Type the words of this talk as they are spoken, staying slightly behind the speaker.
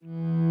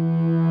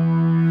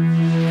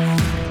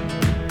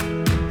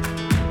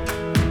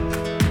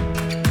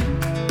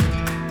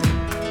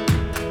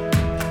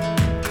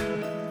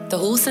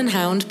and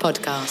Hound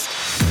Podcast.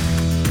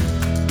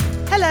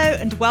 Hello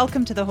and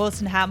welcome to the Horse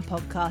and Hound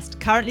Podcast,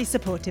 currently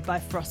supported by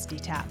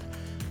Frosti-Tap.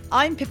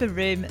 I'm Pippa,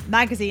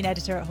 magazine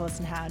editor at Horse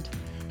and Hound.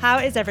 How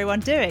is everyone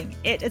doing?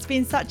 It has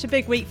been such a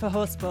big week for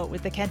horse sport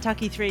with the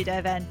Kentucky 3-day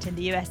event in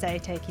the USA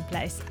taking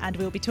place, and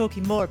we'll be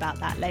talking more about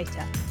that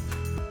later.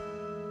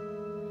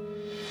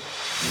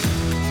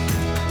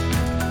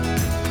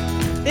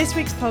 This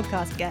week's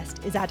podcast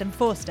guest is Adam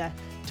Forster,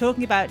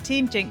 talking about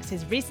Team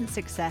Jinks' recent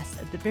success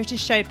at the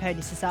British Show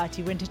Pony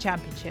Society Winter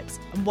Championships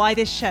and why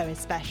this show is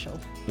special.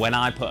 When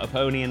I put a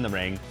pony in the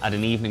ring at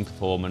an evening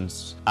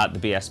performance at the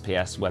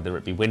BSPS, whether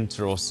it be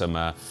winter or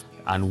summer,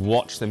 and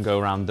watch them go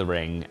around the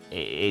ring,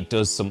 it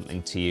does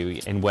something to you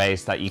in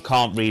ways that you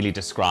can't really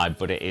describe,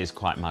 but it is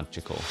quite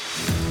magical.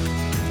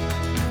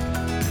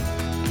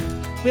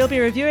 We'll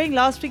be reviewing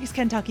last week's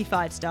Kentucky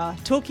 5-star,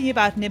 talking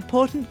about an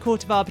important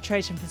Court of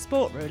Arbitration for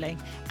Sport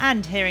ruling,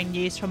 and hearing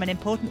news from an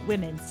important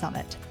women's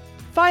summit.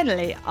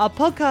 Finally, our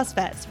podcast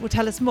vets will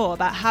tell us more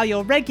about how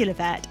your regular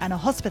vet and a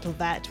hospital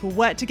vet will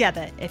work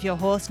together if your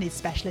horse needs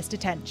specialist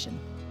attention.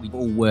 We're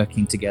all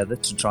working together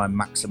to try and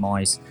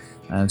maximise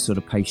sort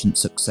of patient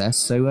success.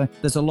 So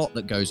there's a lot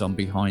that goes on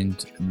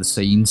behind the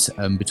scenes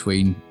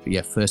between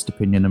first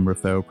opinion and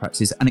referral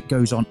practices, and it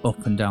goes on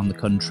up and down the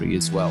country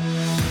as well.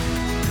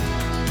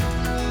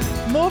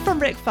 More from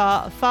Ricky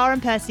Farr of Farr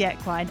and Percy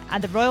Equine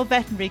and the Royal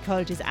Veterinary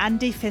College's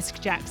Andy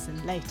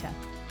Fiske-Jackson later.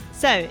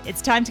 So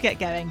it's time to get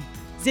going.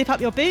 Zip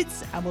up your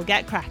boots and we'll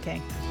get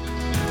cracking.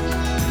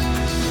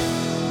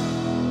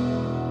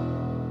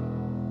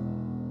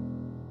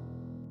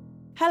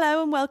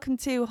 Hello and welcome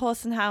to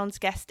Horse and Hound's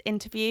guest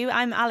interview.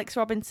 I'm Alex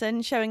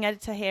Robinson, showing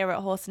editor here at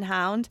Horse and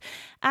Hound.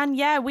 And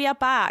yeah, we are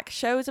back.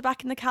 Shows are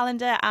back in the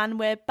calendar and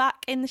we're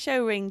back in the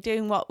show ring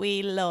doing what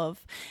we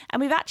love. And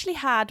we've actually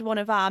had one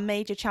of our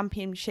major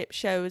championship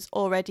shows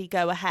already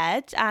go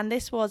ahead. And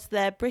this was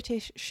the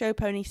British Show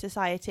Pony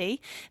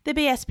Society, the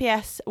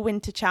BSPS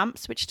Winter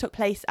Champs, which took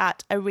place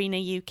at Arena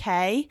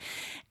UK.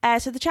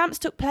 So the champs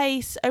took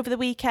place over the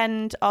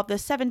weekend of the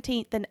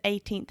 17th and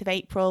 18th of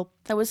April.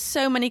 There was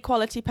so many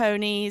quality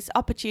ponies,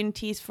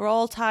 opportunities for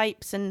all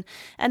types and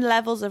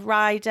levels of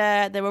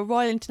rider. There were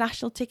Royal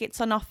International tickets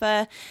on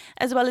offer,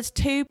 as well as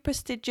two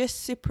prestigious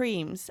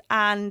Supremes.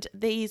 And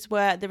these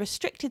were the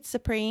Restricted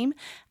Supreme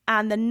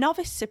and the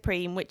Novice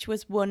Supreme, which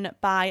was won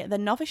by the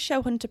Novice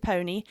Show Hunter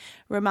pony,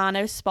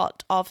 Romano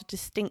Spot of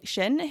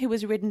Distinction, who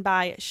was ridden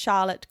by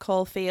Charlotte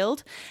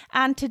Caulfield.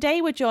 And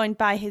today we're joined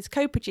by his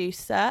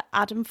co-producer,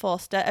 Adam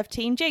Forster of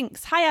Team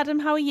Jinks. Hi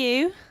Adam, how are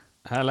you?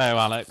 Hello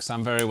Alex,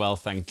 I'm very well,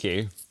 thank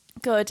you.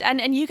 Good,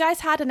 and you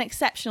guys had an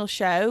exceptional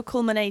show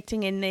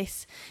culminating in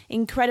this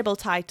incredible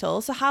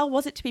title. So how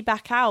was it to be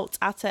back out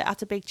at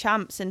a big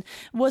champs, and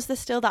was there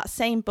still that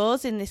same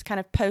buzz in this kind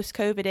of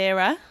post-COVID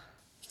era?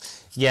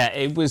 Yeah,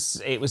 it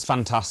was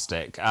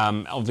fantastic.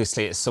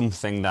 Obviously, it's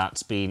something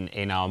that's been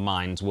in our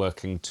minds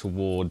working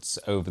towards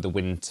over the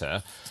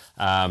winter.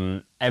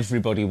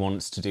 Everybody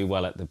wants to do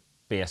well at the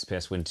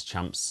BSPS Winter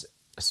Champs,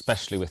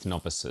 especially with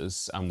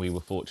novices, and we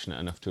were fortunate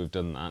enough to have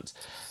done that.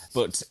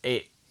 But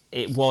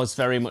it was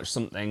very much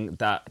something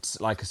that,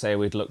 like I say,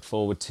 we'd looked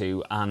forward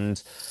to,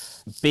 and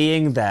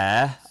being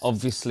there,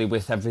 obviously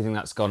with everything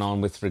that's gone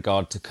on with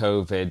regard to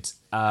COVID,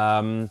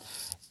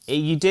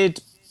 you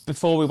did,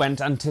 before we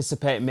went,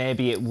 anticipate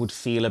maybe it would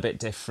feel a bit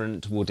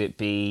different. Would it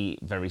be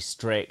very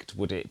strict?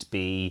 Would it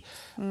be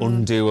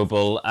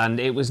undoable? And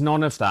it was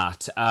none of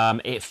that.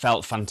 It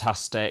felt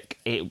fantastic.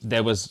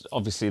 There was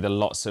obviously the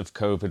lots of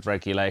COVID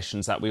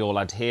regulations that we all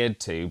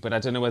adhered to, but I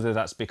don't know whether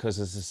that's because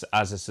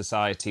as a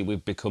society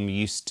we've become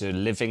used to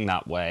living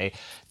that way,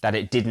 that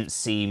it didn't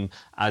seem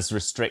as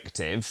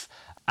restrictive.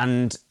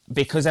 And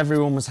because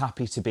everyone was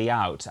happy to be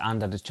out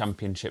and at a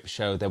championship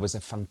show, there was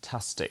a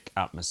fantastic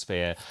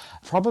atmosphere,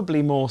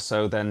 probably more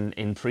so than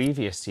in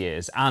previous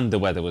years, and the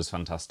weather was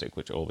fantastic,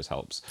 which always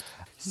helps.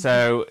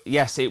 So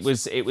yes, it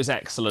was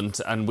excellent,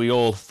 and we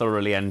all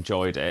thoroughly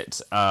enjoyed it.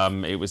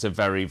 It was a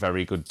very,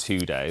 very good 2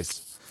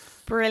 days.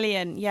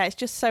 Brilliant. Yeah, it's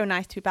just so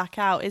nice to be back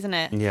out, isn't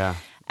it? Yeah.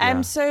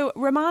 So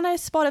Romano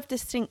Spot of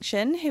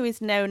Distinction, who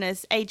is known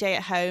as AJ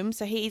at home,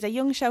 so he's a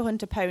young show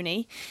hunter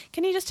pony.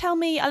 Can you just tell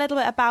me a little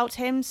bit about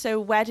him? So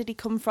where did he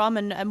come from,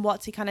 and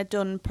what's he kind of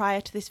done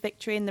prior to this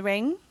victory in the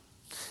ring?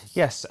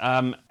 Yes,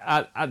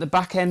 at the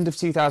back end of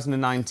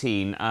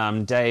 2019,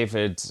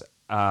 David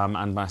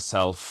and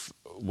myself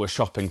were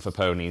shopping for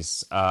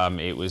ponies.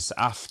 It was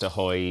after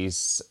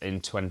Hoy's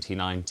in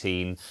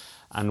 2019,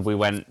 and we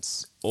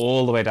went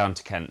all the way down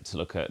to Kent to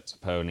look at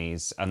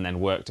ponies, and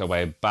then worked our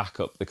way back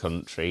up the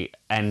country,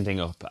 ending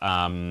up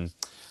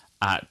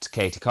at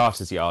Katie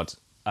Carter's yard,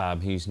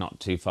 who's not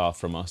too far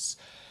from us.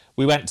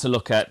 We went to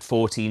look at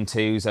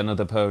 14-2s and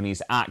other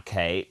ponies at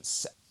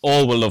Kate's.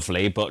 All were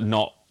lovely, but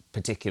not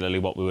particularly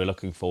what we were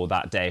looking for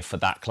that day for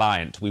that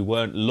client. We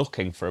weren't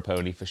looking for a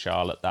pony for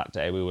Charlotte that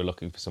day, we were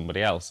looking for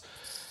somebody else.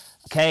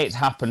 Kate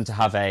happened to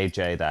have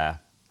AJ there.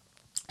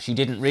 She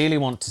didn't really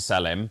want to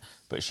sell him,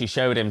 but she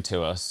showed him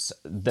to us.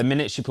 The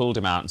minute she pulled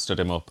him out and stood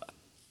him up,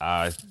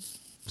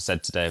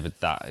 said to David,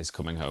 that is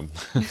coming home.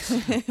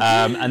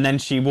 And then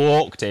she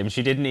walked him.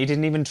 He didn't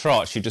even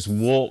trot. She just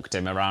walked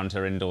him around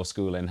her indoor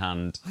school in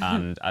hand,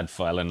 and I'd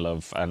fell in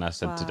love. And I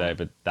said to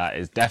David, that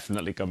is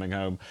definitely coming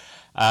home.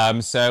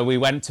 So we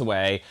went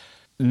away,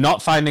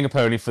 not finding a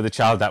pony for the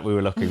child that we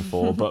were looking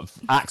for, but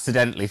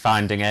accidentally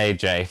finding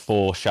AJ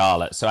for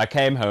Charlotte. So I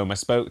came home, I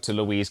spoke to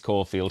Louise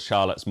Caulfield,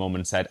 Charlotte's mum,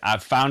 and said,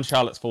 I've found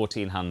Charlotte's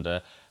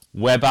 14-hander.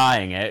 We're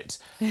buying it,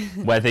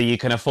 whether you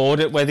can afford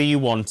it, whether you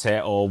want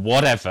it, or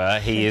whatever.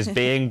 He is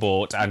being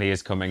bought and he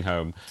is coming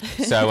home.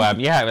 So,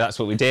 that's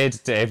what we did.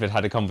 David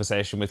had a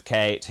conversation with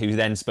Kate, who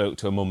then spoke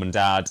to her mum and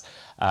dad,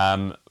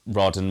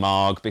 Rod and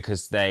Marg,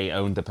 because they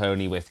owned the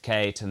pony with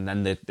Kate. And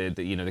then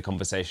the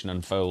conversation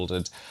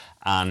unfolded,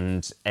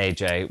 and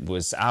AJ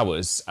was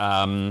ours.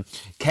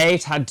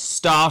 Kate had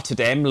started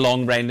him,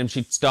 long-reined him.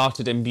 She'd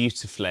started him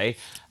beautifully.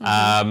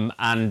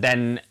 And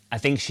then I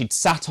think she'd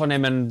sat on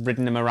him and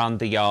ridden him around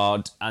the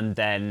yard, and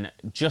then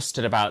just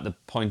at about the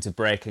point of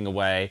riding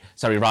away,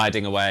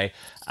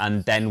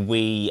 and then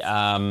we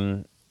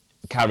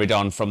carried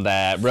on from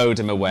there, rode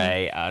him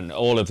away, and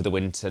all over the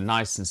winter,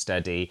 nice and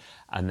steady,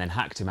 and then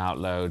hacked him out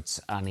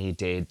loads, and he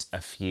did a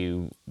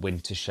few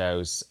winter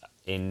shows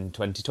in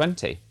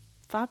 2020.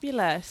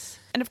 Fabulous.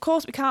 And of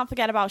course, we can't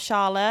forget about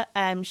Charlotte.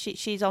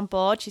 She's on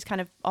board. She's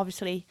kind of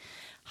obviously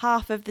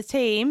half of the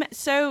team.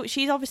 So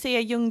she's obviously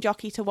a young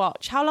jockey to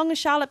watch. How long has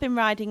Charlotte been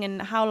riding,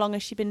 and how long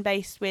has she been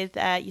based with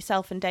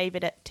yourself and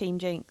David at Team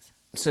Jinks?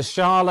 So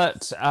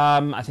Charlotte,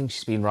 I think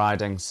she's been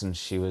riding since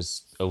she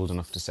was old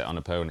enough to sit on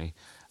a pony.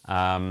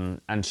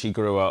 And she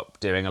grew up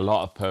doing a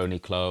lot of pony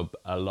club,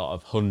 a lot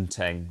of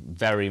hunting,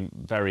 very,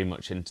 very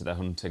much into the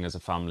hunting as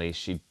a family.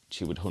 She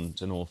would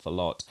hunt an awful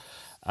lot.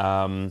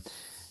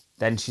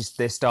 Then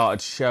they started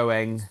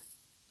showing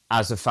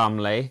as a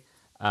family.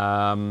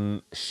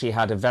 She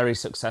had a very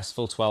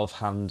successful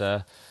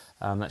 12-hander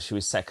that she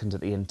was second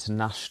at the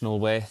International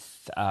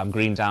with,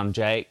 Green Down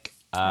Jake.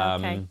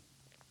 Okay.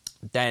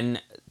 Then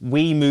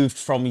we moved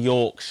from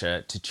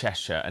Yorkshire to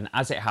Cheshire, and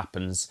as it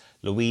happens,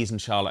 Louise and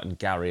Charlotte and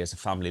Gary as a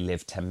family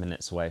lived 10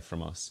 minutes away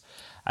from us.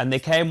 And they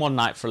came one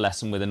night for a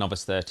lesson with a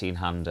novice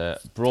 13-hander,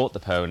 brought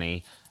the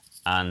pony,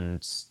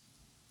 and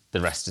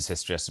the rest is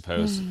history, I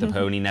suppose. The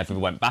pony never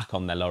went back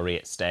on their lorry,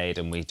 it stayed,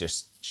 and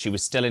she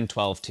was still in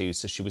 12-2,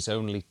 so she was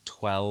only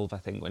 12, I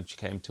think, when she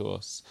came to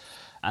us.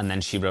 And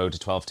then she rode a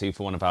 12-2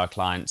 for one of our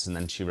clients, and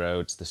then she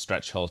rode the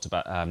stretch halt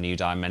about New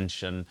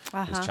Dimension,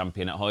 as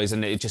champion at Hoys,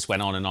 and it just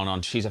went on and on and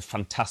on. She's a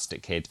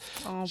fantastic kid.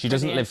 She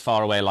doesn't live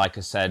far away, like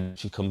I said.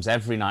 She comes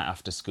every night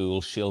after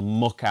school. She'll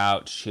muck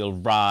out, she'll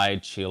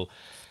ride, she'll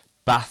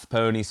bath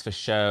ponies for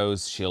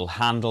shows, she'll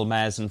handle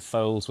mares and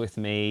foals with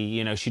me.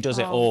 You know, she does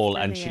it all,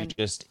 brilliant. And she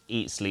just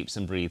eats, sleeps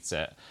and breathes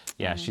it.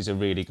 Yeah, she's a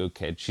really good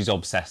kid. She's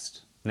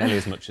obsessed, nearly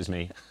as much as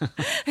me.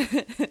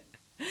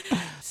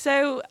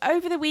 So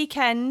over the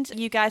weekend,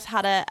 you guys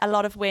had a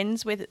lot of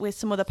wins with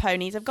some other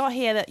ponies. I've got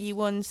here that you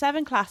won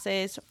 7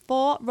 classes,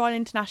 4 Royal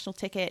International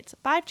tickets,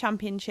 5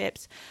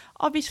 championships,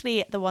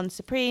 obviously the one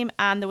Supreme,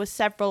 and there were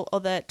several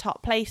other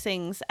top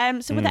placings.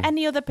 So were there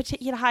any other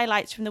particular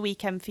highlights from the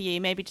weekend for you?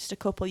 Maybe just a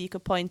couple you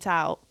could point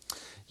out.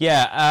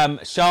 Yeah,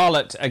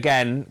 Charlotte,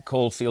 again,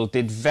 Caulfield,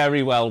 did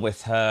very well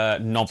with her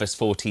novice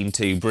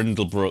 14-2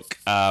 Brindlebrook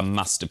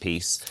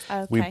Masterpiece.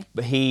 Okay.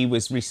 He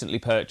was recently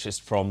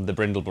purchased from the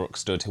Brindlebrook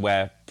stud,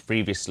 where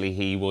previously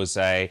he was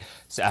a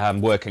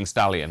working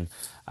stallion.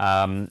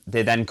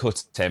 They then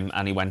cut him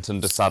and he went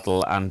under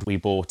saddle, and we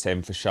bought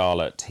him for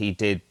Charlotte.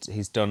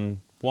 He's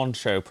done one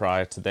show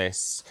prior to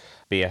this,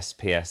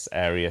 BSPS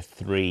Area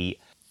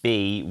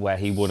 3B, where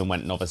he won and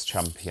went novice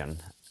champion.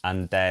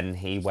 And then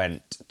he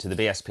went to the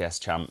BSPS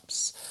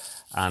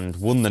Champs and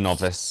won the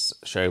novice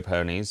show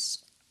ponies.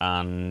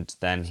 And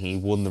then he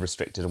won the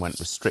restricted and went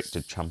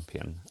restricted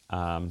champion.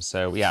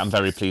 So, yeah, I'm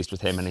very pleased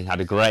with him, and he had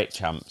a great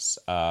champs.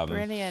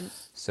 Brilliant.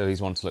 So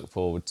he's one to look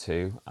forward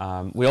to.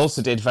 We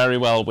also did very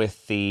well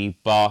with the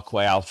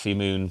Barkway Alfie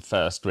Moon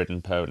first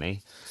ridden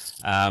pony.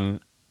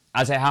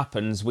 As it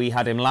happens, we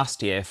had him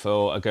last year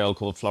for a girl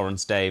called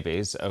Florence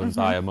Davies, owned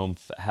by her mum,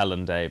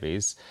 Helen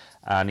Davies.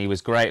 And he was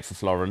great for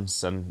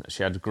Florence, and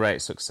she had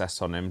great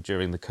success on him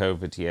during the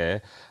COVID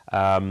year.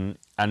 And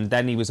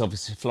then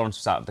Florence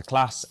was out of the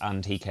class,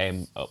 and he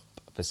came up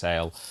for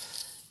sale.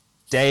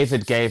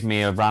 David gave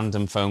me a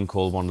random phone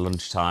call one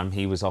lunchtime.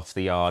 He was off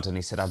the yard, and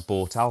he said, I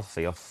bought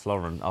Alfie off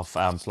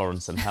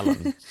Florence and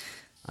Helen.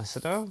 I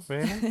said, oh,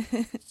 really?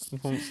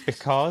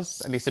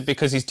 Because? And he said,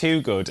 because he's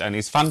too good and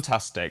he's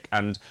fantastic,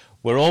 and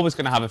we're always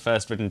going to have a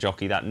first-ridden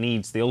jockey that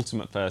needs the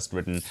ultimate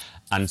first-ridden,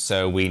 and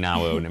so we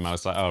now own him. I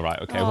was like, oh, right,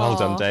 okay, well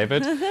done,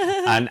 David.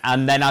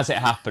 And then, as it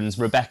happens,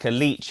 Rebecca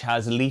Leach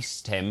has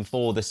leased him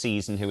for the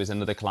season, who is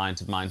another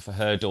client of mine, for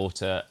her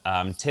daughter,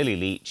 Tilly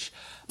Leach,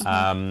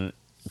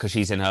 because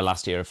she's in her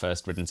last year of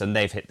first riddens, and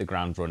they've hit the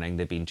ground running.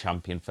 They've been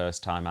champion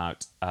first time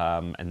out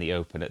in the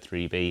Open at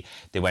 3B.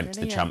 They went to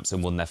the Champs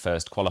and won their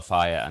first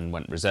qualifier and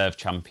went reserve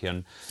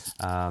champion.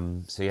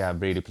 So yeah, I'm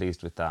really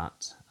pleased with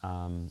that.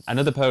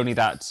 Another pony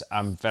that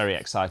I'm very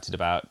excited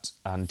about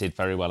and did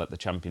very well at the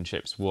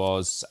championships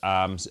was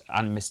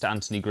Mr.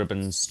 Anthony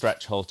Gribben's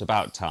Stretch Halt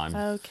About Time.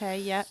 Okay,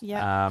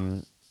 yeah.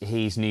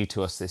 He's new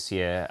to us this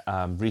year.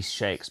 Reece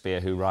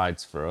Shakespeare, who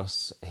rides for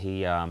us,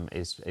 he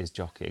is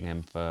jockeying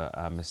him for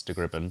Mr.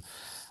 Gribben.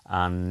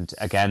 And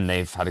again,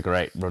 they've had a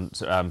great run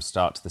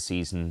start to the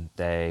season.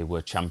 They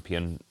were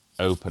champion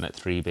open at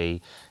 3B.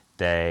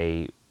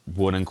 They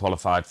won and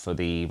qualified for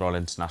the Royal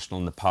International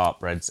and the Park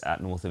Breds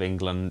at North of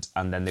England.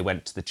 And then they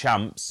went to the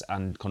Champs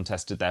and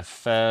contested their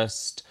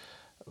first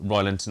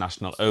Royal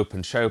International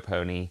Open show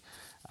pony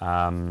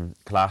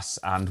class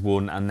and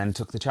won, and then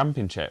took the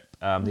championship,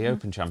 the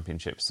Open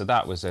Championship. So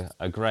that was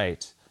a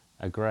great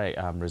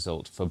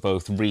result for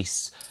both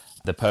Reece,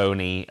 the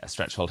pony,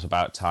 Stretch Halt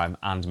About Time,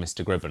 and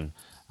Mr. Gribben.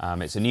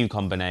 It's a new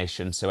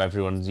combination, so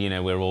everyone's,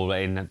 we're all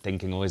in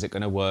thinking, is it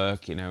going to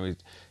work?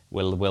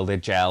 Will they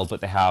gel?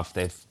 But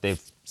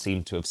they've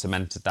seemed to have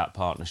cemented that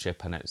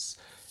partnership, and it's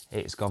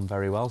gone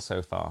very well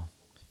so far.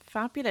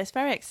 Fabulous,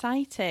 very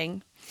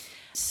exciting.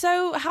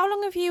 So how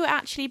long have you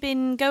actually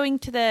been going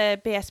to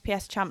the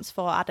BSPS Champs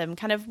for, Adam?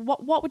 Kind of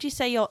what would you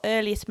say your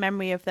earliest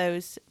memory of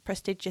those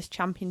prestigious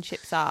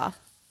championships are?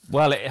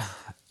 Well,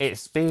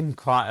 it's been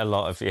quite a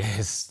lot of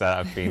years that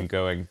I've been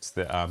going to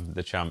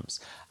the Champs.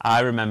 I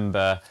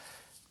remember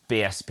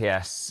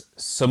BSPS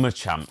Summer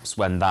Champs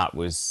when that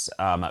was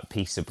at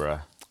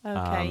Peterborough.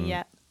 Okay,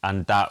 yeah.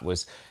 And that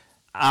was,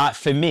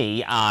 for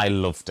me, I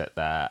loved it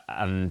there.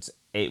 And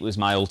it was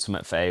my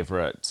ultimate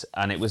favourite.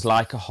 And it was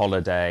like a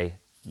holiday.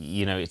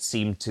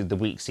 The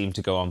week seemed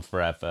to go on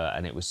forever,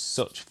 and it was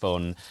such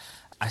fun.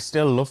 I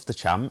still love the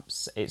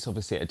Champs. It's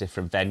obviously at a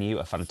different venue,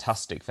 a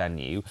fantastic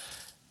venue.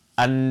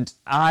 And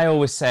I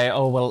always say,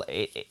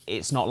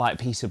 it's not like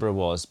Peterborough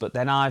was. But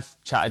then I've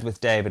chatted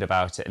with David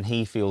about it, and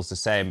he feels the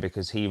same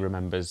because he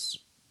remembers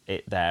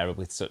it there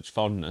with such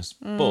fondness.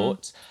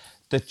 But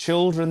the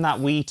children that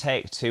we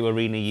take to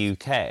Arena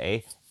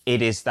UK,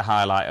 it is the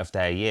highlight of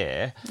their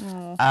year.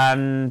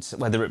 And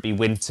whether it be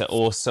winter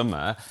or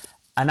summer.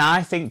 And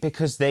I think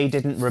because they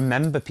didn't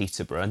remember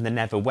Peterborough and they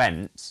never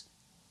went,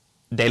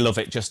 they love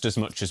it just as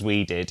much as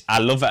we did. I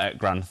love it at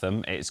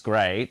Grantham. It's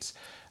great.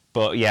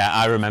 But yeah,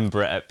 I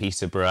remember it at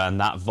Peterborough, and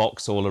that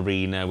Vauxhall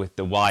Arena with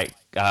the white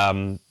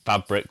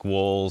fabric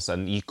walls,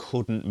 and you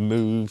couldn't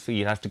move.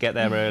 You'd have to get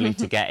there early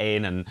to get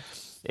in. And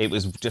it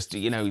was just,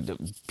 you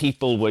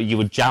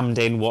were jammed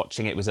in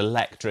watching. It was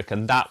electric.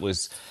 And that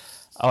was,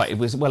 it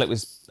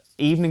was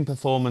evening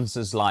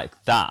performances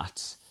like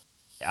that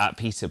at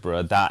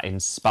Peterborough that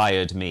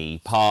inspired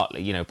me, part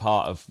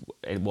of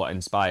what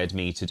inspired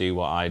me to do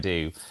what I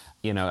do.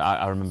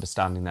 I remember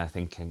standing there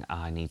thinking,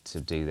 I need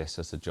to do this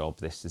as a job.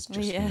 This is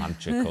just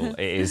magical. It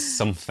is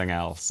something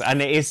else.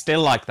 And it is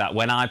still like that.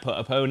 When I put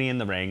a pony in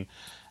the ring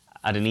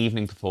at an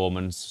evening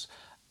performance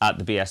at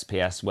the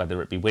BSPS,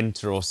 whether it be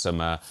winter or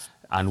summer,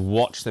 and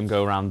watch them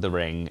go around the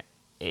ring,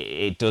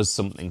 it does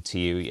something to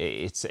you.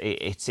 It's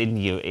in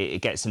you.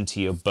 It gets into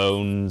your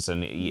bones,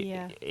 and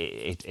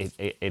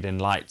it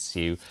enlightens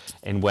you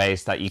in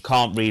ways that you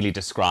can't really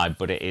describe,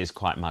 but it is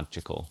quite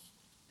magical.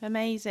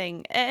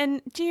 Amazing.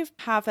 And do you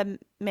have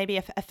maybe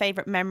a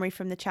favourite memory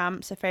from the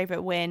Champs, a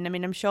favourite win? I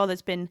mean, I'm sure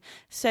there's been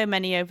so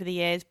many over the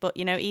years, but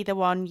either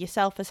one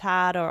yourself has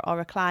had or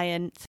a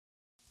client.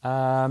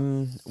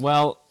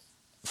 Well,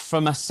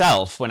 for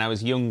myself, when I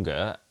was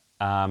younger,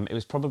 it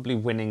was probably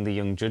winning the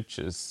young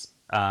judges.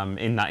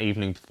 In that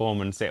evening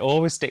performance, it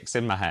always sticks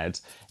in my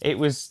head. It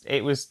was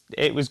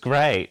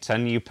great,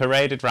 and you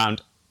paraded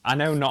round. I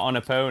know not on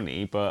a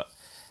pony, but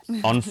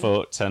on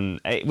foot,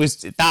 and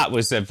that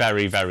was a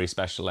very, very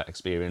special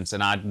experience.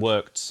 And I'd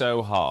worked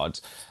so hard.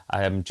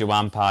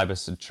 Joanne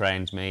Pybus had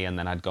trained me, and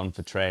then I'd gone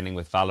for training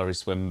with Valerie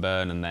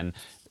Swinburne, and then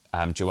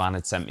Joanne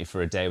had sent me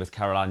for a day with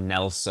Caroline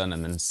Nelson,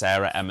 and then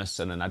Sarah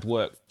Emerson, and I'd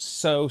worked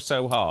so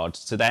hard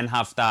to then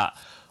have that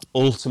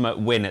ultimate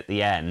win at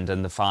the end,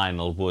 and the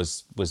final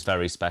was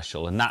very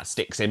special, and that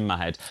sticks in my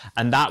head.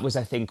 And that was,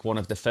 I think, one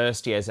of the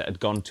first years that had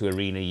gone to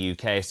Arena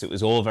UK, so it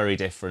was all very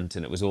different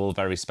and it was all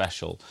very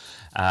special.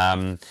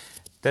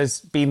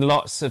 There's been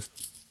lots of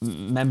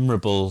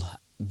memorable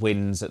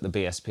wins at the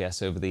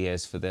BSPS over the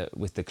years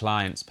with the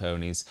clients'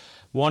 ponies.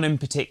 One in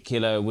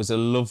particular was a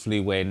lovely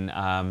win,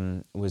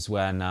 was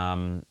when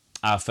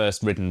our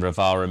first ridden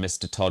Ravara,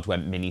 Mr. Todd,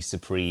 went mini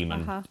supreme,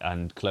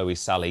 and Chloe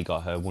Sally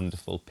got her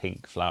wonderful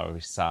pink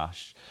flowery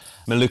sash.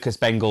 Malukas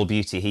Bengal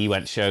Beauty, he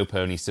went show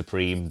pony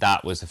supreme.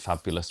 That was a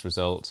fabulous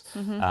result.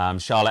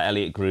 Charlotte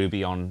Elliott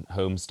Gruby on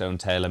Homestone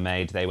Tailor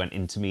Made, they went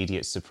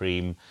intermediate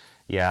supreme.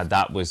 Yeah,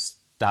 that was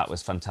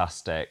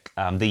fantastic.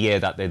 The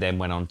year that they then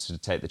went on to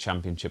take the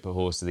championship at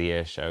Horse of the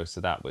Year show, so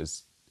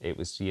it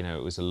was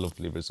a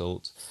lovely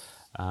result.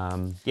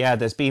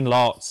 There's been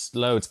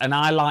loads, and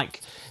I like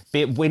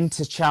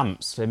winter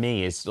champs. For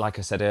me, is, like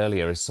I said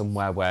earlier, is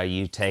somewhere where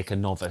you take a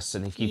novice,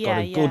 and if you've got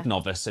a good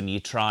novice, and you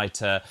try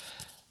to,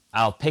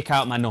 I'll pick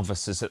out my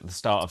novices at the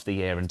start of the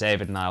year, and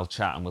David and I'll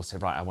chat, and we'll say,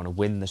 right, I want to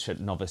win the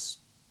novice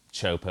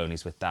show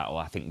ponies with that,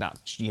 or I think that,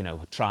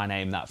 try and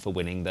aim that for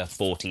winning the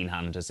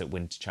 14-handers at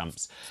Winter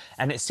Champs.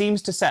 And it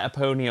seems to set a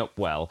pony up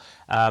well.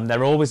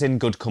 They're always in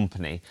good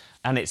company,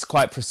 and it's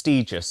quite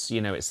prestigious.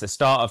 It's the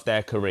start of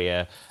their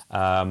career.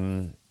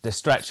 The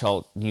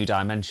Stretchholt New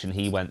Dimension,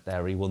 he went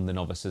there, he won the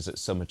novices at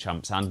Summer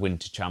Champs and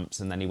Winter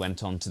Champs, and then he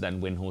went on to then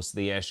win Horse of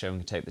the Year show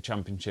and take the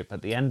championship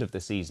at the end of the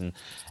season.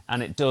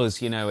 And it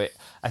does, I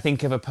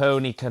think if a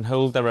pony can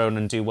hold their own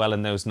and do well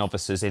in those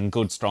novices in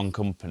good, strong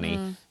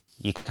company,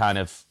 you kind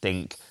of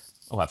think,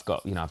 oh, I've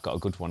got a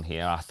good one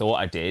here. I thought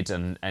I did,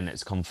 and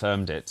it's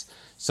confirmed it.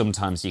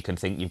 Sometimes you can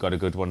think you've got a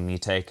good one and you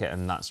take it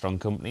in that strong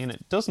company and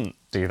it doesn't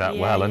do that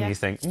well, and you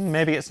think,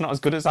 maybe it's not as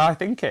good as I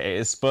think it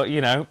is. But,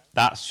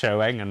 that's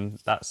showing, and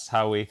that's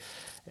how we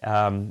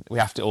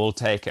have to all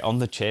take it on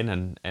the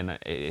chin, and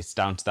it's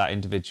down to that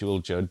individual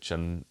judge.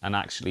 And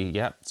actually,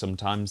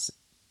 sometimes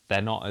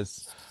they're not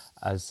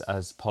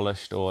as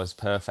polished or as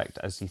perfect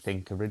as you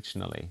think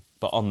originally.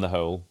 But on the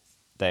whole,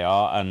 they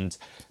are, and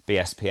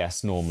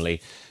BSPS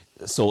normally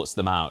sorts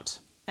them out.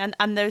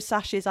 And those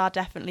sashes are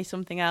definitely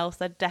something else.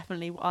 They're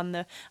definitely on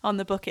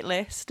the bucket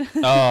list.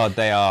 Oh,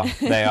 they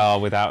are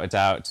without a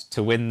doubt.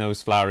 To win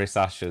those flowery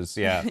sashes,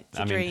 It's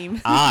a dream.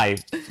 I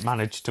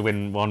managed to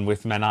win one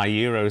with Menai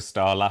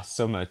Eurostar last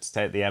summer to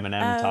take the M&M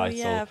title.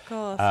 Yeah, of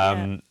course.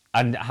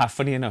 And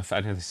funny enough, I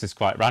know this is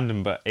quite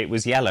random, but it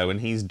was yellow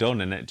and he's done,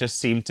 and it just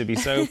seemed to be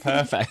so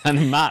perfect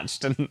and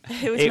matched, and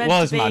it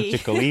was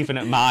magical. Even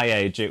at my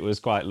age, it was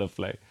quite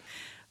lovely.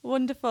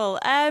 Wonderful.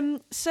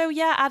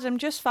 Adam,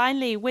 just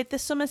finally, with the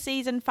summer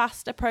season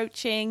fast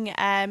approaching,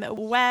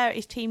 where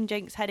is Team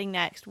Jinks heading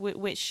next?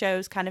 Which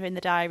shows kind of in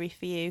the diary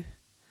for you?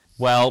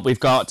 Well,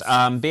 we've got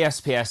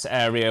BSPS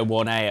Area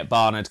 1A at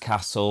Barnard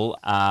Castle,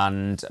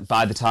 and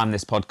by the time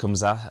this pod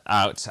comes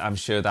out, I'm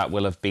sure that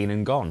will have been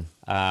and gone.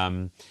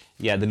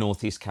 The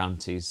North East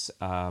counties,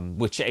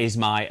 which is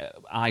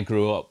I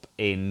grew up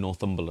in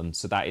Northumberland,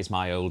 so that is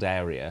my old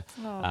area,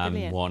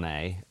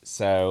 1A.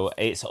 So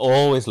it's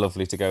always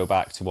lovely to go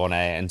back to 1A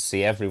and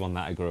see everyone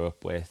that I grew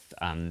up with,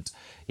 and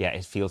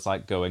it feels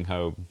like going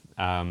home.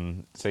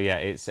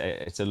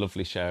 It's a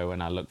lovely show,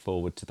 and I look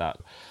forward to that.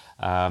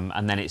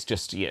 And then it's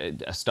just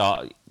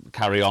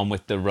carry on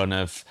with the run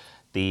of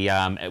the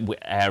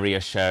area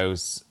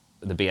shows,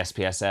 the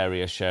BSPS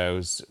area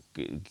shows,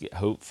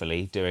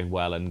 hopefully doing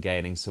well and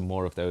gaining some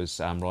more of those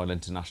Royal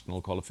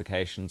International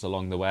qualifications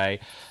along the way.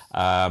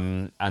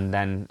 And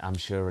then I'm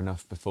sure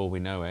enough, before we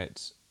know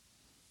it,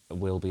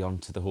 we'll be on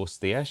to the Horse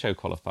of the Year show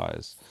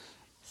qualifiers.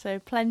 So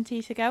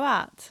plenty to go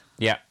at.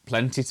 Yeah,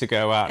 plenty to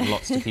go at, and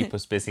lots to keep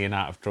us busy and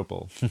out of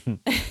trouble.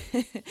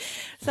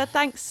 So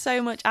thanks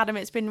so much, Adam.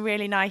 It's been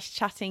really nice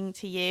chatting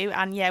to you.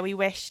 And we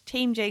wish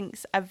Team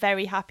Jinks a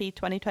very happy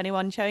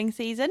 2021 showing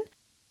season.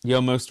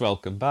 You're most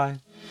welcome. Bye.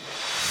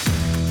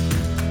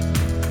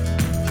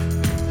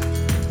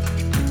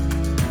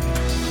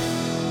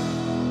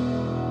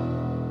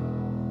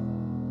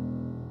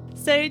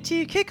 So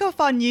to kick off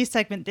our news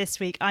segment this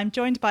week, I'm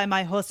joined by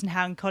my Horse and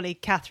Hound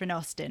colleague, Catherine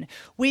Austen.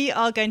 We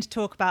are going to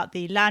talk about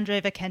the Land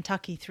Rover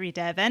Kentucky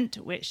 3-day event,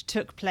 which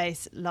took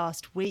place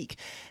last week,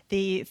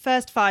 the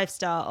first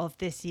 5-star of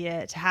this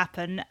year to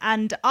happen.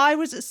 And I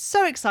was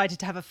so excited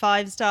to have a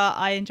 5-star.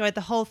 I enjoyed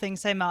the whole thing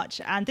so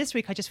much. And this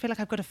week, I just feel like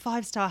I've got a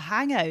 5-star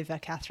hangover,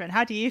 Catherine.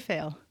 How do you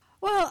feel?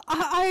 Well,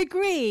 I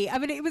agree. I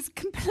mean, it was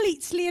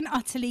completely and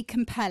utterly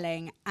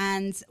compelling.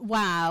 And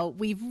wow,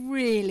 we've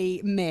really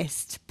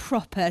missed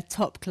proper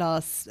top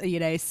class,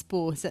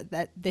 sport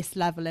at this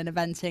level in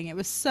eventing. It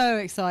was so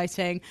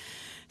exciting,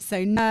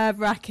 so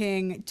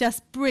nerve-wracking,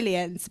 just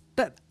brilliant.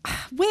 But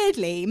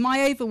weirdly,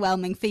 my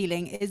overwhelming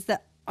feeling is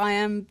that I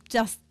am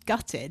just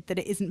gutted that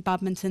it isn't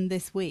badminton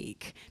this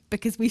week,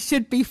 because we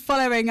should be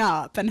following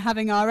up and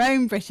having our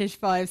own British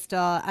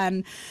 5-star.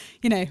 And,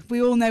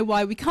 we all know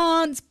why we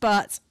can't,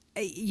 but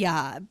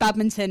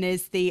badminton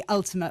is the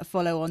ultimate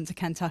follow-on to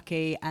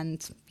Kentucky,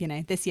 and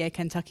this year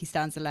Kentucky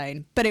stands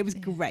alone, but it was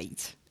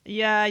great.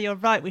 Yeah, you're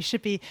right. We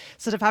should be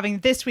sort of having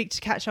this week to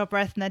catch our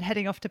breath and then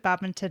heading off to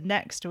badminton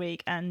next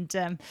week. And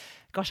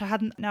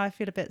now I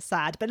feel a bit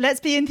sad, but let's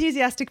be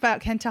enthusiastic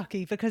about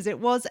Kentucky because it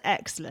was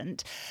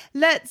excellent.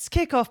 Let's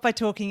kick off by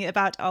talking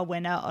about our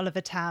winner,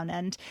 Oliver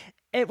Townend.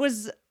 It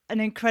was an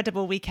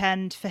incredible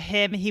weekend for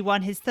him. He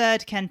won his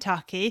third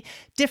Kentucky,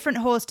 different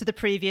horse to the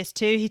previous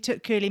two. He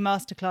took Cooley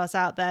Masterclass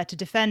out there to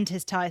defend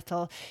his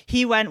title.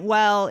 He went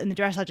well in the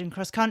dressage and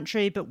cross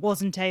country, but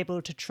wasn't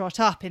able to trot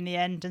up in the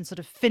end and sort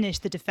of finish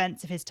the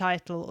defence of his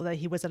title, although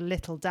he was a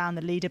little down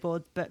the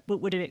leaderboard, but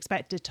would have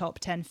expected a top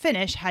 10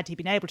 finish had he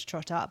been able to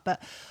trot up.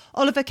 But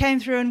Oliver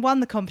came through and won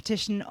the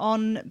competition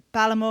on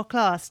Ballamore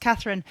class.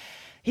 Catherine,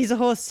 he's a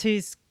horse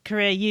whose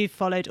career you've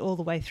followed all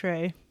the way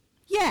through.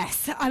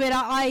 Yes, I mean,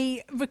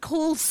 I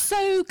recall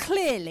so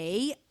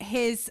clearly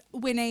his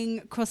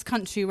winning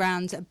cross-country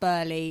round at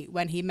Burghley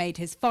when he made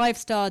his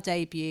 5-star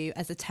debut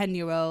as a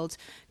 10-year-old,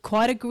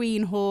 quite a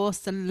green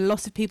horse, a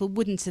lot of people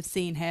wouldn't have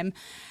seen him.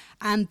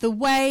 And the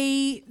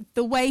way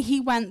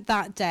he went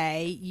that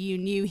day, you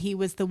knew he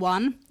was the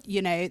one.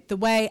 You know, the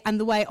way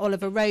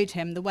Oliver rode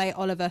him, the way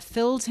Oliver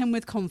filled him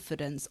with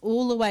confidence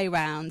all the way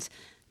round.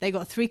 They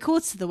got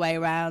 3/4 of the way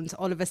round.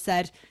 Oliver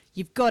said,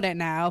 "You've got it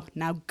now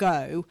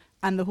go."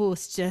 And the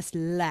horse just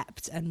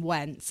leapt and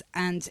went.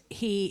 And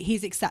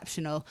he's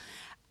exceptional.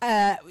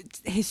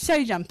 His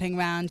show jumping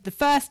round, the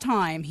first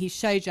time he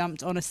show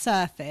jumped on a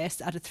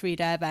surface at a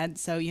 3-day event,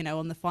 so, you know,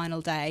 on the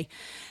final day,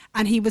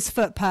 and he was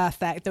foot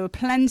perfect. There were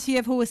plenty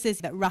of horses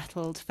that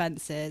rattled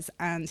fences,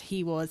 and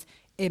he was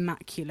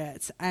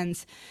immaculate.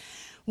 And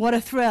what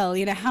a thrill,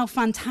 you know, how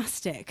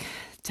fantastic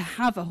to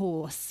have a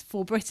horse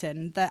for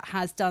Britain that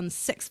has done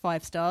 6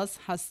 5-stars,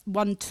 has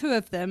won 2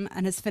 of them,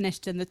 and has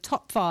finished in the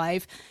top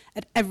 5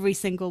 at every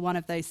single one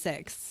of those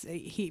 6.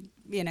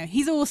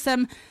 He's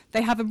awesome.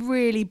 They have a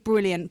really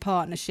brilliant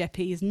partnership.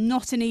 He's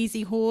not an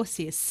easy horse.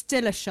 He is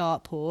still a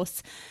sharp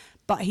horse,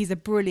 but he's a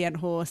brilliant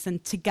horse,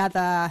 and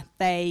together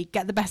they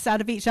get the best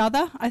out of each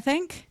other, I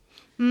think.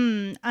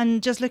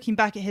 And just looking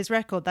back at his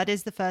record, that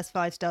is the first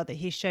 5-star that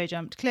he show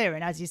jumped clear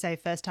in, as you say,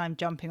 first time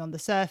jumping on the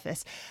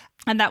surface.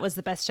 And that was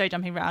the best show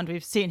jumping round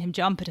we've seen him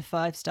jump at a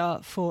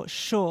 5-star for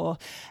sure.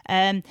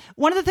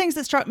 One of the things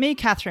that struck me,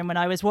 Catherine, when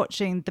I was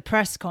watching the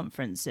press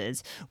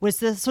conferences was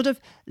the sort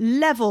of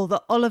level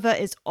that Oliver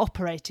is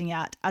operating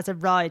at as a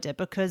rider,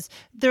 because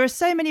there are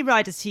so many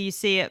riders who you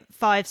see at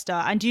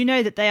 5-star and you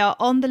know that they are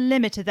on the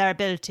limit of their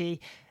ability.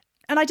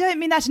 And I don't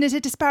mean that in a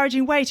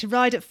disparaging way. To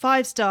ride at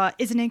 5-star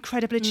is an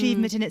incredible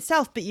achievement in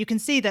itself, but you can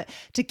see that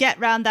to get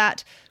round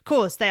that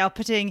course, they are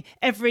putting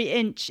every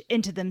inch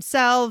into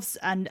themselves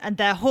and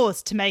their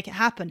horse to make it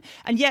happen.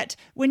 And yet,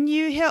 when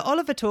you hear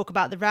Oliver talk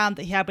about the round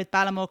that he had with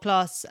Ballamore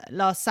Class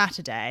last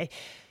Saturday,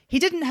 he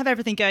didn't have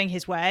everything going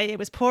his way. It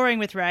was pouring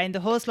with rain.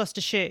 The horse lost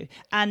a shoe.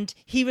 And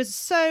he was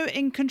so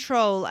in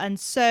control and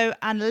so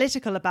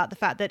analytical about the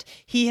fact that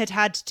he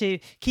had to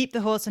keep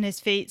the horse on his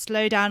feet,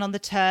 slow down on the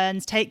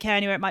turns, take care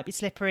anywhere it might be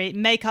slippery,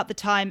 make up the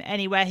time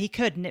anywhere he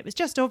could. And it was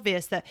just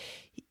obvious that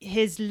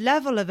his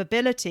level of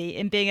ability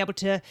in being able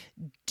to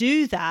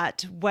do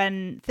that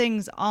when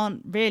things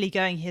aren't really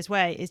going his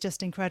way is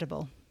just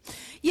incredible.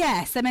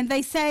 Yes, I mean,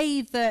 they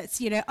say that,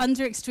 you know,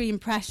 under extreme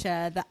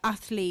pressure, the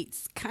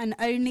athletes can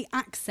only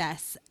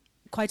access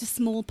quite a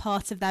small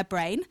part of their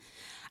brain.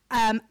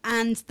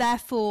 And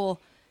therefore,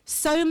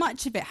 so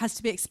much of it has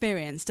to be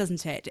experienced,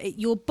 doesn't it?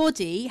 Your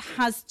body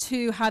has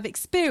to have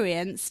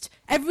experienced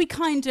every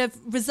kind of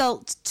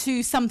result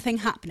to something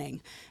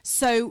happening.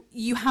 So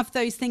you have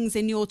those things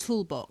in your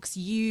toolbox.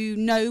 You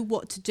know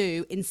what to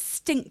do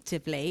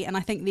instinctively. And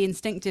I think the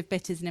instinctive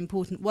bit is an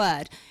important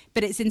word.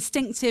 But it's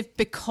instinctive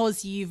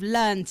because you've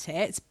learnt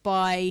it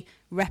by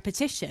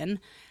repetition.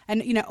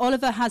 And, you know,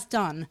 Oliver has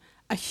done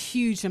a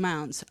huge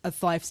amount of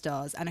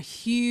 5-stars and a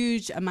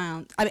huge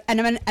amount,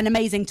 and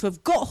amazing to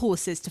have got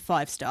horses to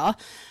 5-star,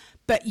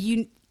 but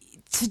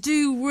to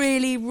do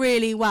really,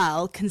 really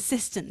well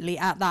consistently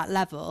at that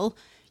level,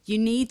 you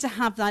need to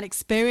have that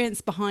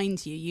experience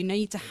behind you. You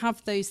need to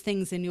have those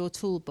things in your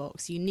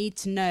toolbox. You need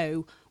to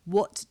know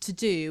what to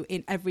do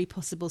in every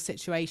possible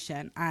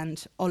situation,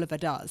 and Oliver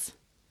does.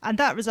 And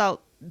that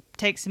result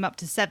takes him up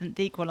to 7th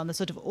equal on the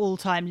sort of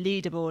all-time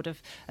leaderboard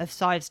of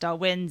 5-star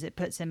wins. It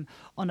puts him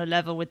on a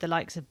level with the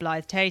likes of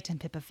Blythe Tate and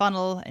Pippa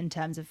Funnel in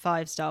terms of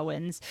 5-star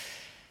wins.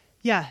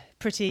 Yeah,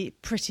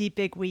 pretty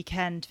big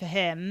weekend for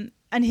him.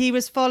 And he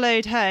was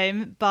followed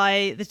home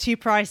by the 2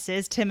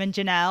 Prices, Tim and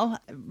Janelle.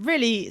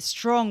 Really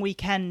strong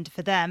weekend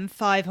for them.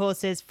 5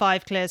 horses,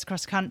 5 clears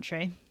cross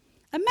country.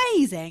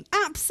 Amazing,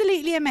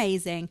 absolutely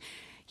amazing.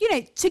 You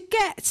know, to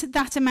get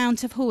that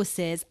amount of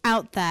horses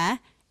out there,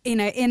 you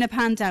know, in a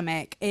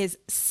pandemic is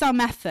some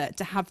effort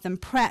to have them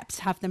prepped,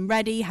 have them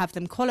ready, have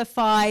them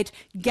qualified,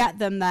 get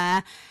them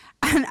there.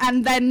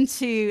 And then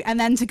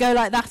to go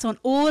like that on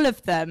all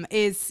of them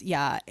is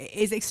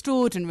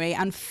extraordinary,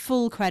 and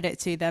full credit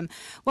to them.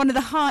 One of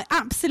the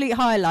absolute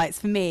highlights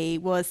for me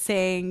was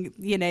seeing,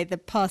 you know, the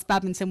past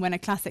badminton winner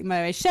Classic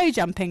Moe show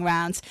jumping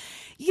round.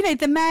 You know,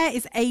 the mare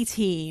is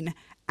 18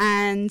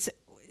 and,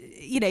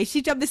 you know,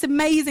 she jumped this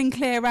amazing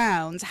clear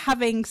round,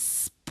 having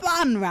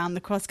spun round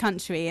the cross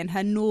country in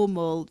her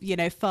normal, you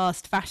know,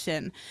 fast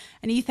fashion.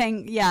 And you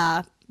think,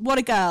 yeah, what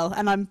a girl.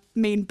 And I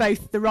mean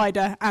both the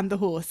rider and the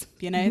horse,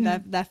 you know,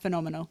 they're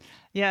phenomenal.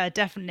 Yeah,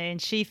 definitely.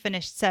 And she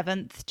finished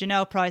 7th.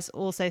 Janelle Price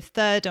also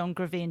 3rd on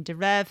Gravine de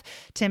Rev.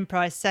 Tim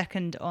Price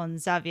 2nd on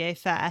Xavier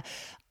Fair.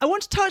 I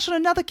want to touch on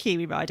another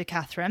Kiwi rider,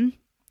 Catherine.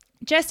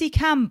 Jesse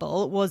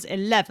Campbell was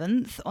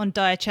 11th on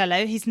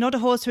Diacello. He's not a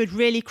horse who had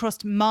really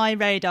crossed my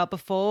radar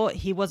before.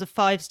 He was a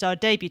 5-star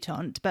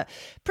debutant, but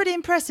pretty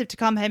impressive to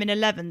come home in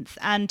 11th.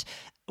 And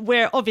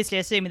we're obviously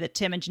assuming that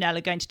Tim and Janelle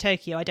are going to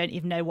Tokyo. I don't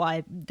even know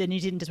why the New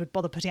Zealanders would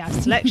bother putting out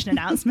a selection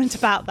announcement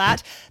about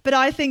that. But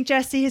I think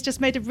Jesse has just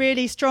made a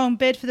really strong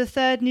bid for the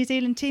 3rd New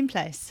Zealand team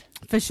place.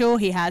 For sure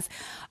he has.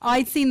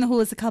 I'd seen the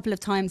horse a couple of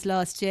times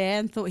last year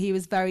and thought he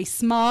was very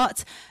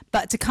smart,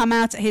 but to come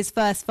out at his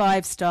first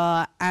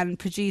 5-star and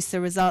produce a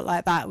result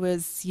like that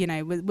was, you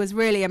know, was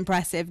really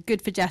impressive.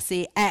 Good for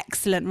Jesse.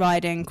 Excellent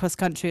riding cross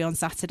country on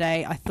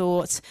Saturday, I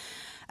thought.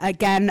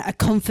 Again, a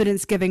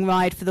confidence-giving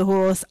ride for the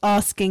horse,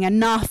 asking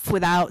enough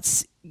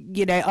without,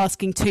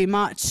 asking too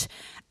much.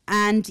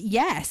 And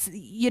yes,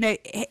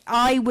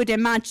 I would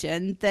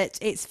imagine that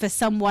it's for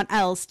someone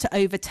else to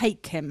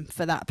overtake him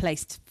for that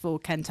place for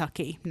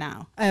Kentucky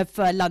now,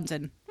 for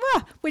London.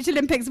 Which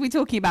Olympics are we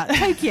talking about?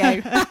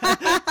 Tokyo.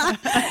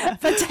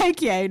 For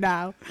Tokyo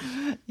now.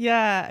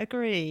 Yeah,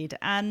 agreed.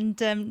 And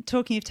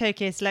talking of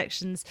Tokyo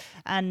selections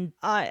and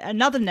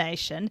another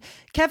nation,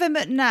 Kevin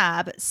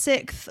McNabb,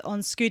 6th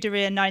on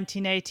Scuderia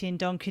 1980 in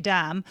Don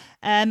Quixote.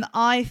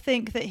 I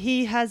think that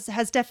he has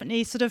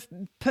definitely sort of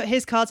put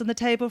his cards on the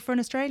table for an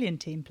Australian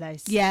team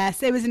place.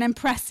 Yes, it was an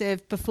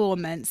impressive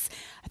performance.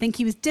 I think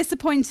he was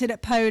disappointed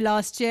at Pau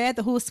last year.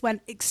 The horse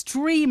went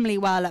extremely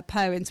well at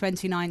Pau in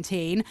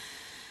 2019.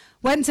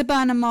 Went to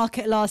Burnham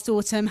Market last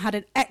autumn, had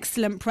an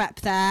excellent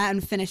prep there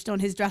and finished on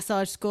his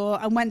dressage score,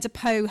 and went to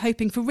Pau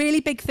hoping for really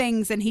big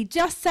things. And he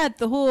just said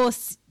the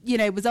horse,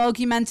 was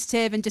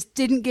argumentative and just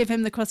didn't give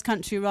him the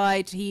cross-country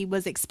ride he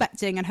was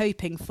expecting and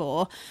hoping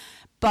for.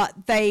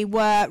 But they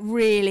were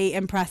really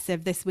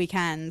impressive this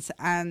weekend.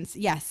 And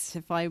yes,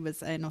 if I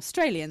was an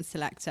Australian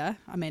selector,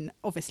 I mean,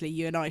 obviously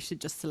you and I should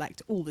just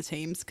select all the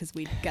teams because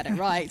we'd get it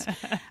right.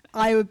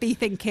 I would be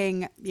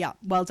thinking, yeah,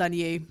 well done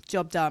you,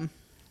 job done.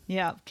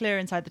 Yeah, clear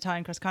inside the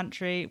tying cross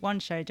country, one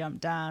show jump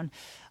down.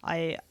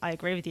 I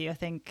agree with you. I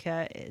think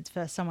it's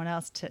for someone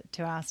else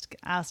to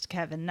ask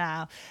Kevin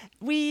now.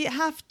 We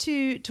have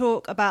to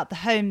talk about the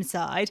home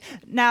side.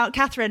 Now,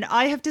 Catherine,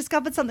 I have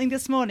discovered something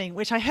this morning,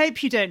 which I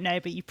hope you don't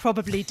know, but you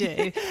probably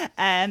do,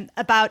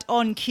 about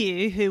On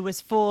Cue, who was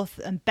 4th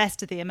and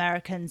best of the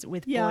Americans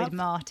with Boyd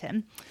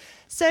Martin.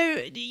 So,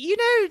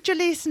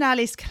 Jalise and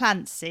Alice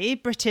Clancy,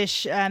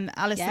 British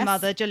Alice the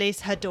mother,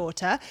 Jalise her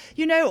daughter.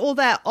 All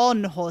their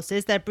on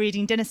horses, their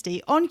breeding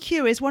dynasty. On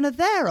Cue is one of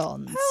their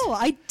ons. Oh,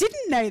 I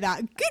didn't know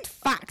that. Good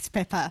fact,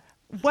 Pippa.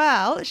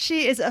 Well,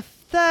 she is a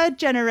 3rd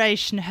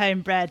generation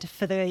homebred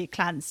for the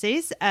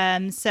Clancys.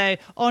 So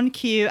On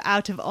Cue,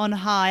 out of On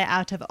High,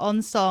 out of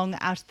On Song,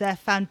 out of their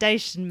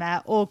foundation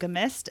mare,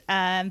 Orgamist.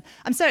 I'm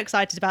so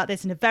excited about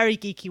this in a very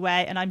geeky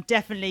way, and I'm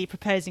definitely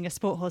proposing a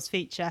Sport Horse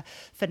feature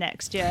for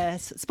next year.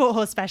 Sport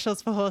Horse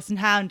specials for Horse and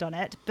Hound on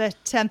it.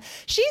 But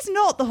she's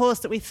not the horse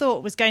that we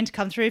thought was going to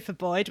come through for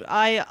Boyd.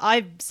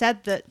 I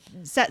said that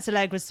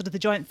Setzeleg was sort of the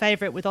joint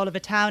favourite with Oliver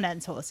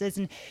Townend's horses,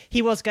 and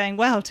he was going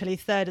well till he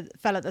fell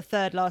at the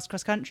 3rd last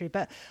cross country.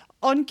 But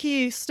On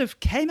Cue sort of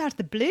came out of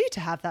the blue to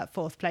have that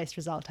 4th place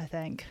result, I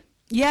think.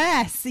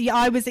 Yes,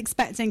 I was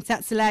expecting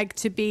Setzeleg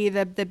to be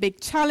the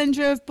big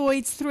challenger of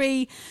Boyd's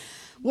 3.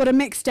 What a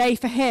mixed day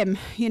for him.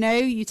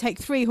 You take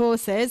 3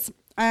 horses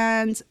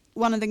and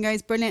one of them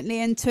goes brilliantly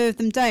and 2 of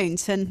them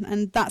don't.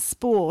 And that's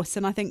sport.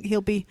 And I think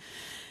he'll be,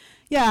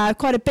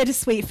 quite a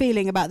bittersweet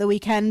feeling about the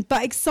weekend.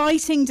 But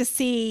exciting to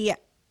see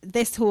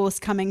this horse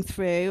coming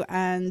through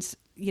and,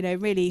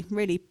 really,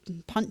 really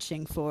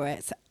punching for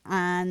it.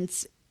 And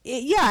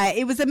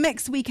it was a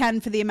mixed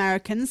weekend for the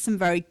Americans. Some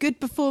very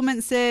good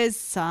performances,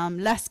 some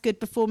less good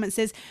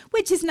performances,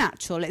 which is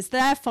natural. It's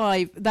their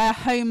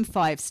home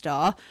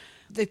 5-star.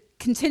 The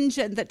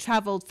contingent that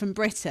travelled from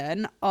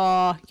Britain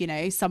are,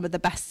 some of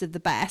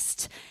the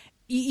best.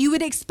 You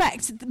would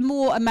expect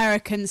more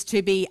Americans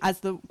to be,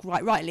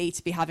 rightly,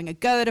 to be having a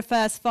go at a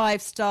first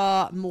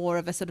 5-star, more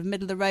of a sort of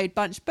middle of the road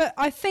bunch. But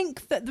I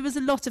think that there was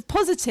a lot of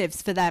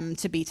positives for them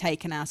to be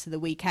taken out of the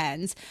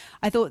weekend.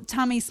 I thought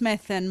Tammy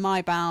Smith and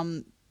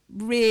Maibaum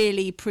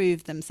really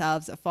proved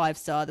themselves at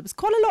 5-star. There was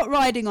quite a lot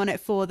riding on it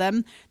for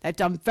them. They've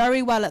done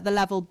very well at the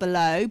level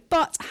below,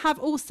 but have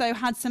also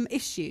had some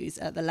issues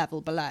at the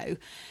level below.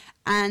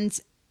 And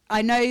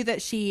I know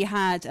that she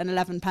had an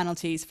 11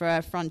 penalties for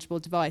a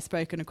frangible device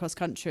broken across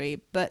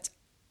country, but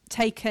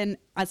taken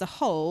as a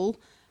whole,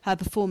 her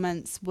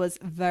performance was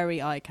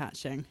very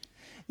eye-catching.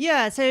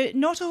 Yeah, so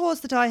not a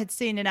horse that I had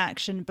seen in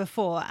action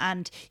before,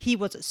 and he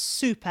was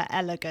super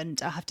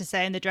elegant, I have to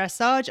say. In the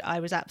dressage, I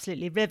was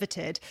absolutely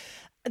riveted.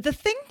 The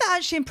thing that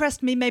actually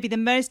impressed me maybe the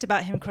most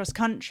about him cross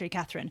country,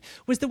 Catherine,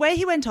 was the way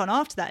he went on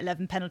after that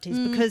 11 penalties,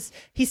 because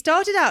he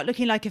started out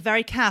looking like a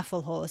very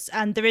careful horse.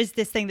 And there is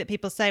this thing that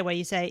people say where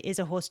you say, is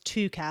a horse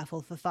too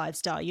careful for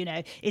 5-star?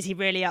 Is he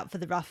really up for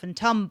the rough and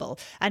tumble?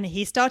 And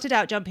he started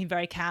out jumping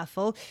very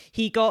careful.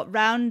 He got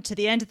round to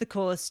the end of the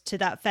course to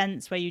that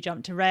fence where you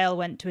jumped a rail,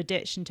 went to a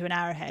ditch and to an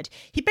arrowhead.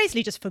 He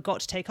basically just forgot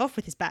to take off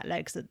with his back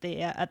legs at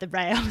the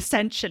rail,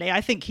 essentially.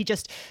 I think he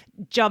just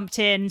jumped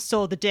in,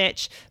 saw the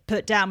ditch,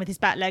 put down with his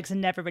back legs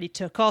and never really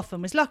took off,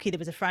 and was lucky there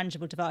was a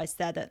frangible device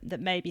there that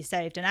maybe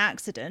saved an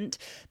accident.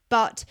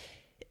 But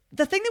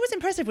the thing that was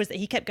impressive was that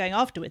he kept going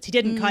afterwards. He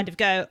didn't kind of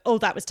go, oh,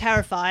 that was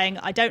terrifying.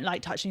 I don't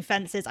like touching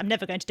fences. I'm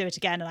never going to do it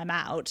again and I'm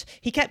out.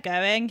 He kept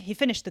going. He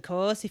finished the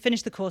course. He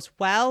finished the course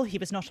well. He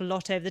was not a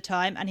lot over the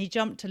time, and he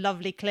jumped to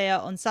lovely clear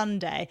on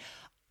Sunday.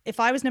 If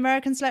I was an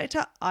American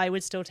selector, I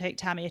would still take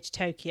Tammy to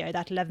Tokyo.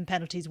 That 11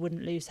 penalties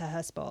wouldn't lose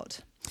her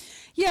spot.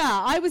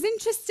 Yeah, I was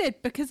interested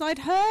because I'd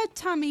heard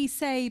Tammy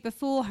say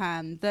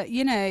beforehand that,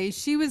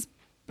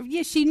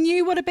 she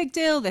knew what a big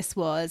deal this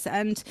was.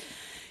 And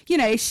you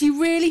know, she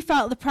really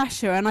felt the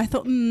pressure, and I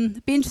thought,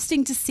 it'd be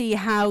interesting to see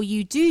how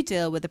you do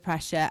deal with the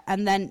pressure,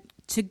 and then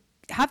to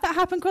have that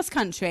happen cross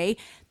country,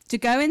 to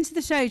go into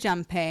the show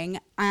jumping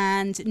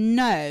and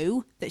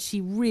know that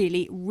she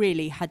really,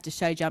 really had to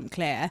show jump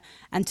clear,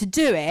 and to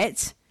do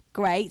it,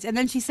 great. And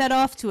then she said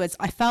afterwards,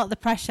 I felt the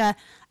pressure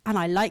and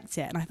I liked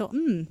it. And I thought,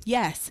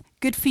 yes,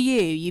 good for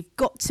you. You've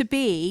got to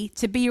be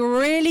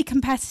really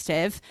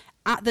competitive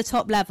at the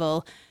top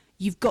level.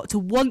 You've got to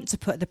want to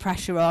put the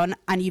pressure on,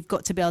 and you've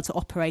got to be able to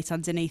operate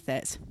underneath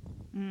it.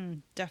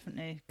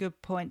 Definitely. Good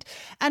point.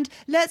 And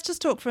let's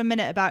just talk for a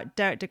minute about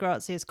Derek de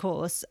Grazia's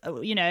course.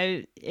 You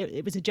know,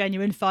 it was a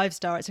genuine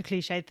 5-star. It's a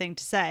cliched thing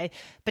to say,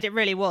 but it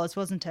really was,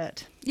 wasn't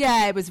it?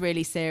 Yeah, it was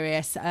really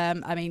serious.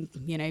 I mean,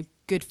 you know,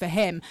 good for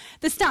him.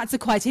 The stats are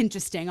quite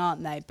interesting,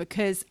 aren't they?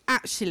 Because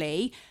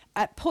actually,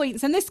 at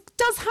points, and this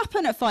does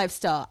happen at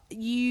 5-star,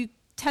 you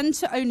tend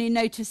to only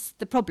notice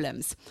the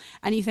problems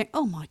and you think,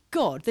 oh my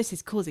God, this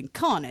is causing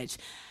carnage.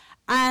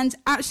 And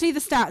actually the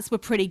stats were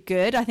pretty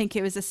good. I think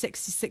it was a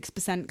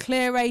 66%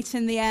 clear rate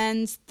in the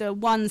end. The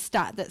one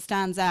stat that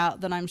stands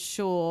out that I'm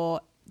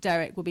sure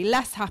Derek will be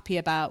less happy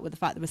about with the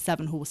fact there were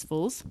 7 horse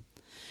falls,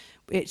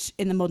 which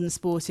in the modern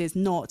sport is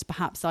not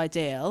perhaps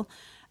ideal.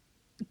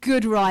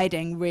 Good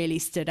riding really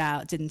stood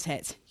out, didn't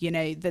it? You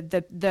know,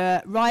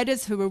 the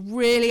riders who were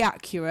really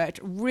accurate,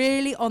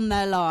 really on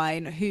their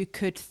line, who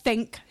could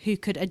think, who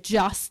could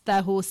adjust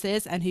their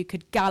horses and who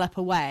could gallop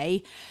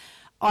away,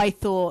 I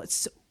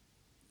thought,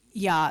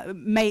 yeah,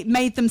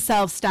 made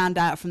themselves stand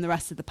out from the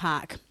rest of the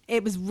pack.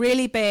 It was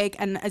really big,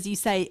 and as you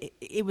say,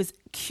 it was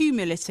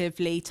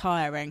cumulatively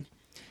tiring.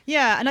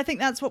 Yeah, and I think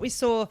that's what we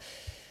saw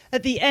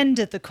at the end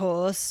of the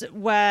course,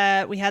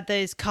 where we had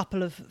those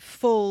couple of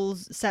full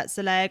sets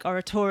of leg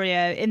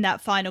oratorio in that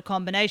final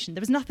combination.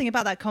 There was nothing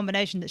about that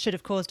combination that should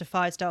have caused a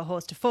 5-star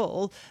horse to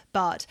fall,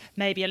 but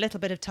maybe a little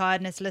bit of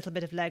tiredness, a little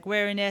bit of leg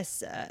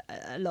weariness,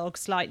 a log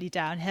slightly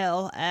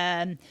downhill,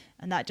 and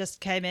that just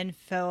came in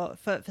for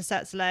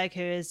Sets Leg,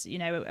 who is, you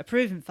know, a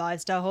proven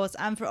 5-star horse,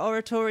 and for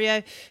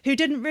Oratorio, who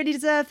didn't really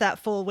deserve that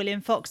full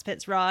William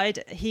Foxpitt's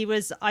ride. He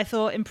was, I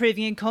thought,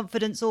 improving in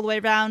confidence all the way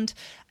round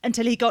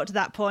until he got to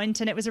that point,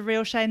 and it was a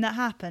real shame that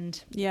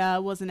happened. Yeah,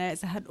 wasn't it?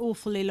 It's an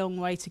awfully long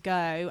way to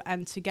go,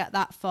 and to get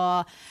that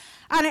far.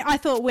 And I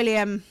thought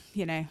William,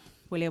 you know,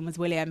 William was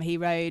William. He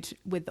rode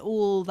with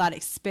all that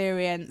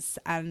experience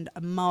and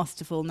a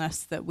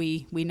masterfulness that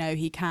we know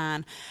he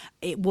can.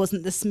 It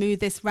wasn't the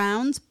smoothest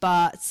round,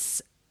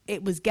 but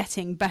it was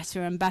getting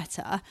better and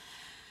better.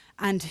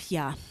 And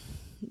yeah,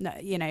 no,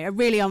 you know, a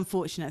really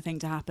unfortunate thing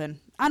to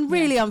happen. And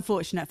really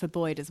unfortunate for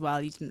Boyd as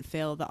well. You didn't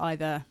feel that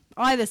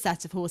either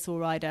set of horse or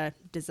rider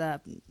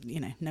deserved,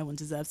 you know, no one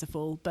deserves a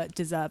fall, but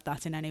deserved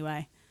that in any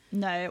way.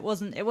 No, it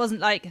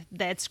wasn't like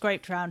they'd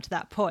scraped around to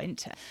that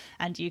point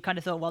and you kind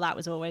of thought, well, that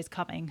was always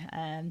coming.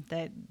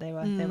 They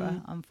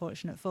were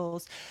unfortunate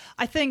falls.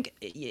 I think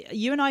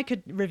you and I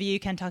could review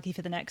Kentucky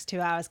for the next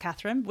 2 hours,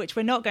 Catherine, which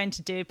we're not going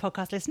to do,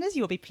 podcast listeners,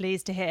 you'll be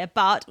pleased to hear,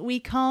 but we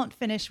can't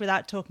finish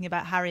without talking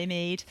about Harry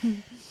Mead.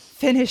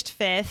 Finished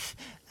 5th,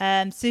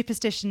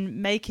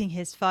 Superstition making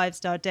his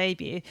 5-star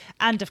debut,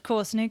 and of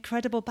course an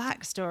incredible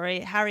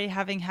backstory, Harry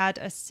having had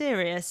a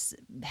serious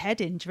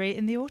head injury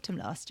in the autumn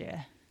last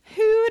year.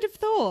 Who would have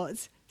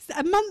thought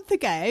a month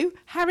ago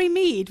Harry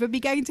Mead would be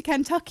going to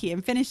Kentucky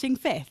and finishing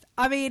 5th?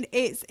 I mean,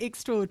 it's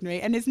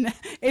extraordinary, and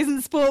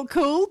isn't sport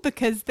cool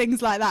because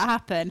things like that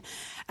happen?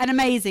 An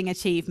amazing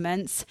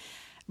achievement.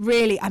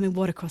 Really, I mean,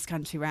 what a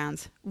cross-country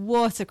round.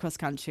 What a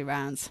cross-country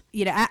round.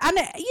 You know, and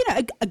you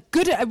know,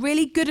 a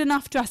really good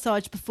enough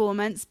dressage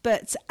performance,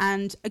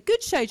 and a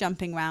good show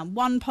jumping round.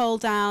 1 pole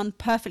down,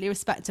 perfectly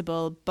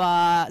respectable,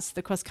 but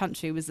the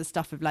cross-country was the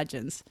stuff of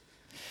legends.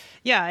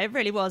 Yeah, it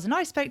really was. And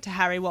I spoke to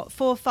Harry, 4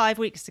 or 5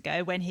 weeks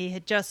ago when he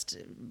had just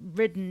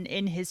ridden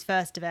in his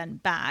first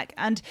event back.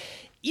 And,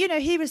 you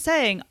know, he was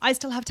saying, I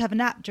still have to have a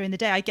nap during the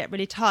day. I get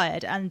really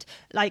tired. And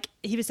like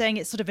he was saying,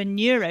 it's sort of a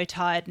neuro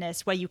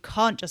tiredness where you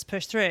can't just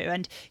push through.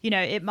 And, you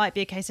know, it might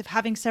be a case of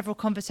having several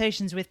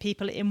conversations with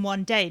people in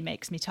one day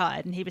makes me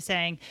tired. And he was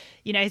saying,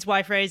 you know, his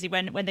wife Rosie,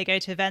 when they go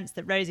to events,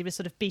 that Rosie was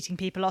sort of beating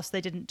people off so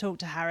they didn't talk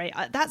to Harry.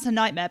 That's a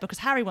nightmare because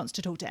Harry wants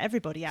to talk to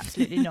everybody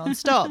absolutely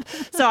non-stop.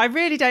 So I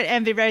really don't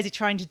envy Rosie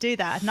trying to do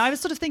that. And I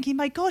was sort of thinking,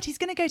 my God, he's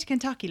going to go to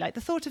Kentucky. Like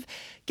the thought of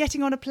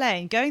getting on a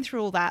plane, going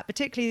through all that,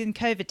 particularly in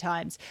COVID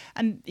times.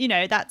 And, you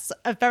know, that's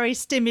a very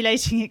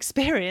stimulating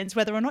experience,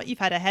 whether or not you've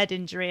had a head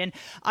injury. And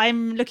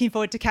I'm looking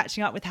forward to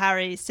catching up with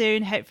Harry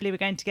soon. Hopefully we're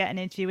going to get an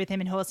interview with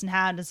him in Horse and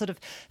Hound and sort of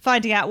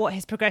finding out what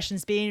his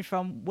progression's been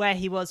from where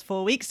he was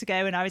 4 weeks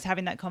ago. And I was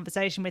having that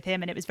conversation with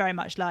him, and it was very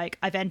much like,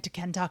 I've entered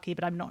Kentucky,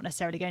 but I'm not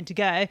necessarily going to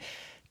go,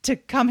 to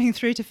coming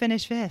through to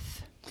finish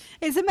 5th.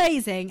 It's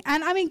amazing.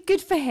 And I mean, good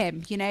for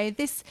him. You know,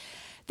 this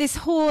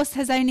horse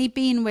has only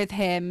been with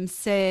him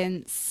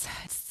since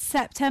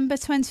September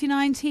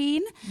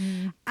 2019.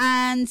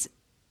 And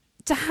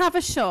to have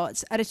a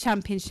shot at a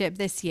championship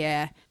this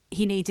year,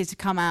 he needed to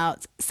come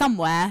out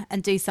somewhere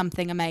and do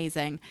something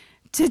amazing.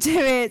 to do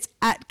it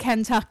at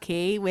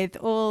Kentucky with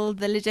all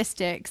the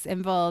logistics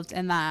involved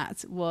in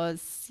that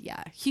was,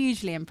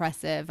 hugely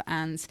impressive.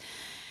 And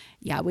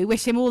we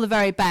wish him all the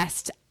very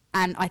best.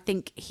 And I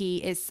think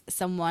he is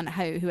someone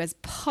who has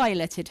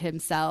piloted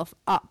himself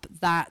up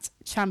that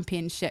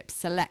championship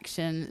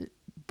selection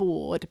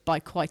board by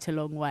quite a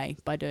long way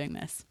by doing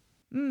this.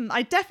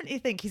 I definitely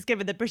think he's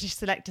given the British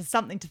selectors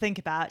something to think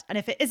about. And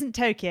if it isn't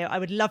Tokyo, I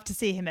would love to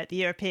see him at the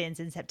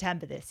Europeans in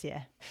September this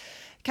year.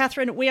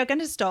 Catherine, we are going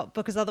to stop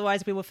because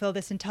otherwise we will fill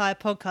this entire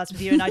podcast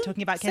with you and I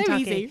talking about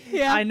Kentucky. Easy.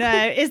 Yeah. I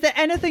know. Is there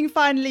anything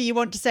finally you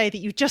want to say that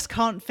you just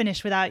can't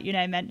finish without,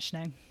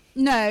 mentioning?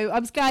 No, I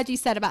was glad you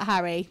said about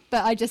Harry,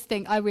 but I just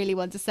think I really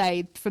want to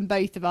say from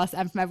both of us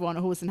and from everyone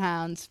at Horse and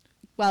Hound,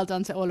 well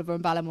done to Oliver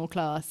and Ballamore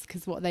class,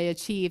 because what they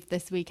achieved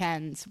this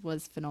weekend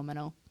was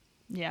phenomenal.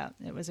 Yeah,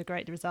 it was a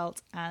great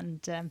result.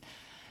 And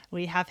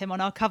we have him on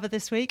our cover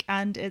this week,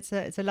 and it's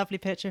a lovely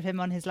picture of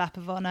him on his lap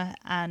of honour,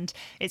 and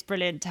it's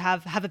brilliant to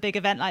have a big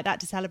event like that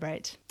to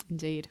celebrate.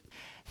 Indeed.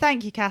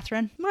 Thank you,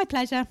 Catherine. My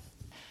pleasure.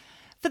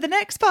 For the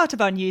next part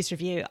of our news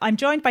review, I'm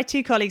joined by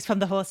two colleagues from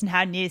the Horse and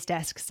Hound news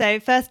desk.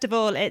 So first of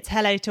all, it's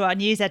hello to our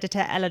news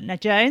editor, Eleanor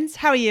Jones.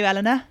 How are you,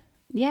 Eleanor?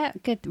 Yeah,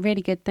 good,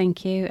 really good,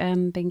 thank you.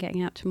 Been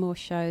getting out to more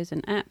shows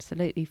and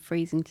absolutely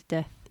freezing to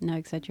death. No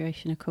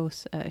exaggeration, of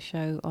course, at a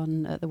show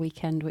on at the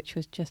weekend, which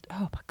was just,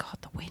 oh my God,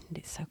 the wind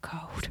is so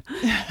cold.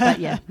 But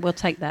yeah, we'll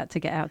take that to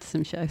get out to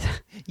some shows.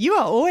 You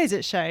are always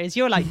at shows.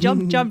 You're like,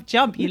 jump, jump,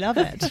 jump. You love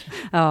it.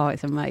 Oh,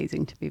 it's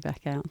amazing to be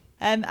back out.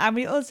 And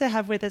we also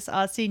have with us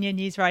our senior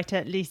news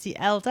writer, Lucy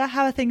Elder.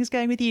 How are things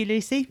going with you,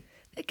 Lucy?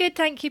 Good,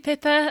 thank you,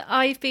 Pippa.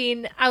 I've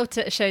been out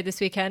at a show this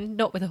weekend,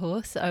 not with a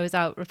horse. I was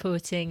out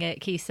reporting at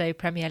Kiso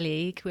Premier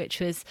League, which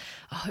was,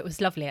 it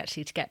was lovely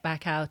actually to get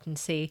back out and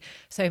see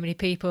so many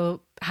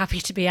people happy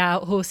to be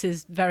out,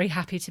 horses very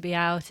happy to be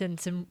out,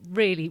 and some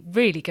really,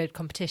 really good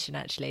competition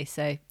actually.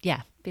 So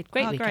yeah, great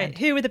weekend. Great.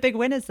 Who were the big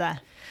winners there?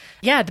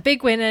 Yeah, the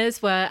big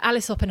winners were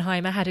Alice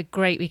Oppenheimer, had a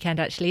great weekend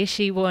actually.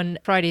 She won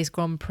Friday's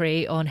Grand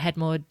Prix on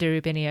Headmore de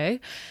Rubinio,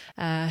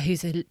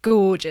 who's a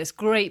gorgeous,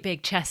 great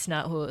big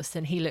chestnut horse,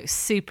 and he looks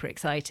super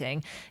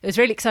exciting. It was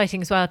really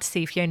exciting as well to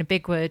see Fiona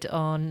Bigwood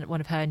on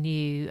one of her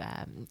new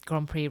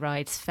Grand Prix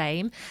rides,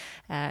 Fame,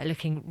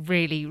 looking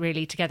really,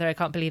 really together. I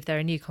can't believe they're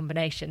a new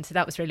combination. So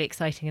that was really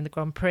exciting in the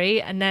Grand Prix.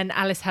 And then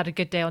Alice had a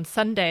good day on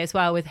Sunday as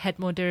well with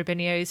Headmore de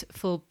Rubinio's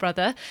full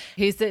brother,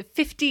 who's at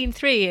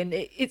 15-3, and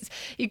it's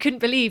you couldn't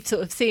believe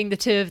sort of seeing the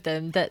two of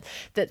them that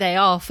they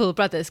are full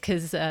brothers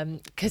because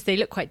they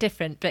look quite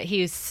different, but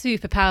he was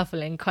super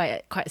powerful in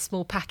quite a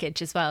small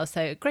package as well.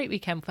 So a great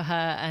weekend for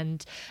her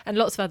and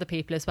lots of other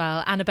people as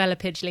well. Annabella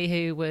Pidgley,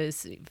 who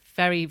was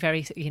very,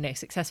 very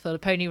successful, a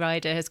pony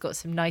rider, has got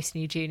some nice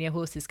new junior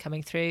horses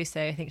coming through,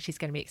 so I think she's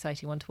going to be an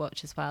exciting one to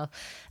watch as well.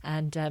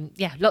 And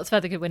lots of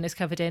other good winners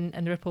covered in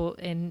the report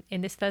in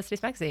this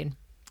Thursday's magazine.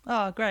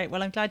 Oh, great.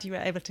 Well, I'm glad you were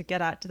able to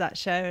get out to that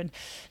show and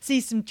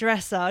see some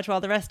dressage while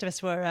the rest of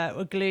us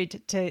were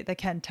glued to the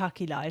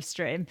Kentucky live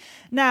stream.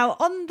 Now,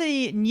 on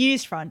the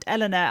news front,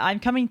 Eleanor, I'm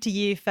coming to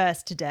you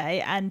first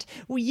today. And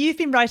you've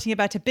been writing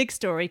about a big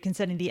story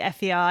concerning the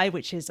FEI,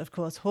 which is, of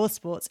course, Horse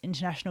Sport's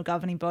international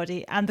governing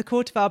body, and the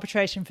Court of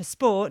Arbitration for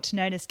Sport,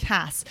 known as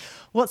CAS.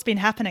 What's been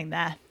happening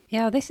there?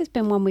 Yeah, this has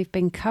been one we've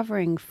been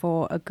covering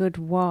for a good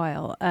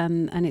while,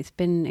 and it's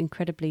been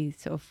incredibly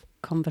sort of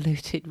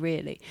convoluted,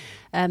 really.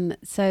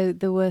 So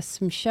there were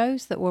some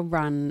shows that were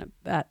run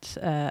at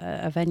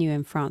a venue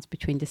in France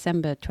between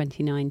December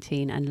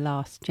 2019 and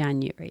last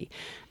January.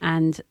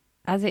 And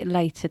as it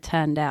later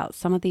turned out,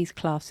 some of these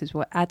classes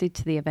were added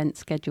to the event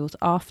schedules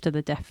after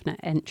the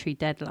definite entry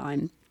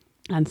deadline.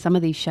 And some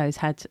of these shows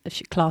had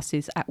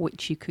classes at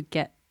which you could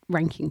get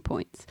ranking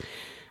points.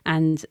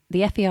 And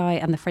the FEI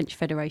and the French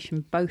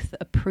Federation both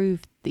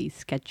approved these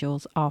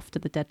schedules after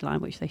the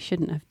deadline, which they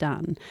shouldn't have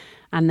done.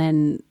 And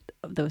then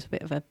there was a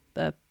bit of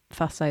a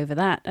fuss over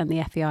that, and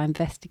the FEI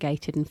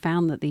investigated and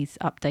found that these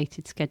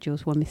updated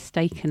schedules were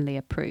mistakenly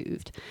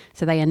approved.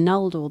 So they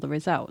annulled all the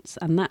results,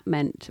 and that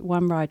meant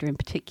one rider in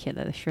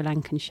particular, the Sri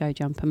Lankan show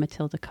jumper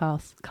Matilda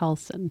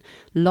Carlson,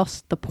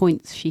 lost the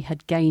points she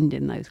had gained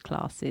in those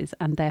classes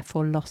and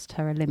therefore lost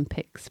her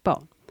Olympic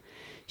spot.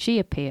 She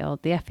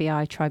appealed. The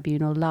FEI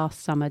tribunal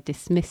last summer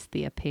dismissed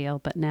the appeal,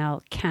 but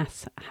now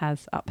CAS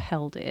has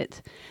upheld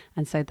it.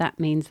 And so that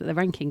means that the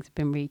rankings have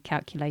been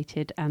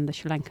recalculated and the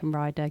Sri Lankan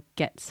rider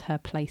gets her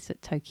place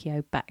at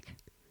Tokyo back.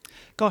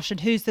 Gosh, and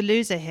who's the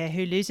loser here?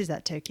 Who loses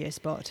that Tokyo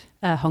spot?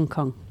 Hong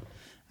Kong.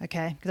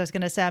 Okay, because I was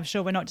going to say, I'm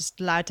sure we're not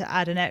just allowed to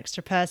add an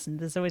extra person.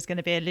 There's always going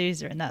to be a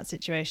loser in that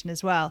situation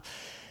as well.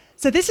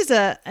 So this is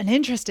an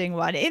interesting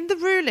one. In the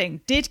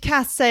ruling, did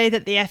CAS say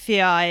that the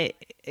FEI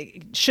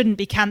shouldn't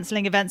be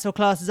cancelling events or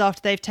classes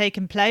after they've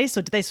taken place,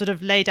 or did they sort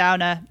of lay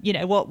down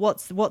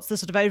what's the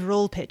sort of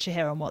overall picture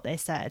here on what they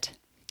said?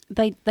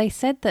 They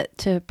said that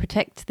to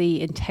protect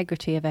the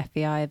integrity of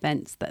FEI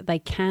events, that they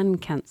can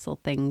cancel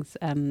things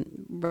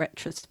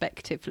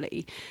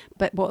retrospectively,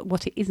 but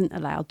what it isn't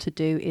allowed to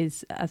do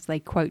is, as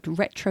they quote,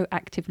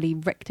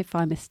 retroactively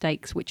rectify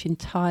mistakes which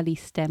entirely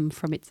stem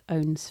from its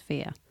own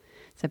sphere.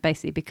 So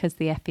basically, because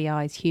the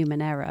FEI's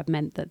human error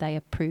meant that they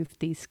approved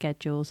these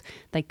schedules,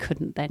 they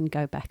couldn't then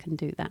go back and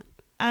do that.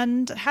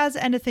 And has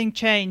anything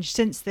changed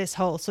since this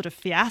whole sort of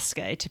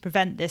fiasco to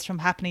prevent this from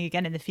happening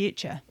again in the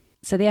future?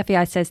 So the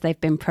FEI says they've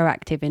been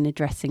proactive in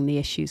addressing the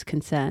issues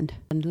concerned.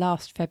 And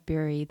last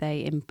February,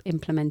 they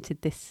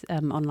implemented this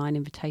online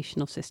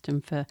invitational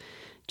system for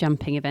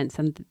jumping events,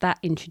 and that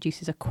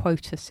introduces a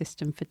quota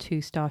system for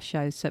 2-star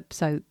shows.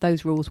 So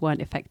those rules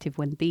weren't effective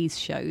when these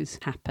shows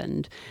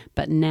happened,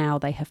 but now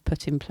they have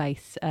put in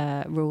place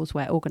rules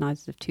where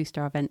organisers of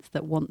 2-star events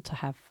that want to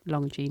have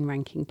Longines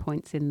ranking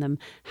points in them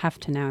have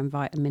to now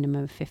invite a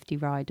minimum of 50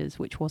 riders,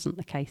 which wasn't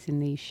the case in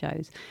these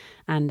shows.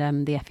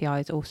 And the FEI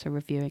is also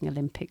reviewing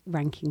Olympic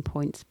ranking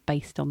points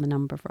based on the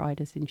number of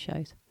riders in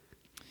shows.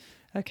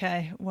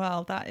 Okay,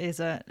 well, that is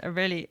a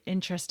really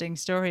interesting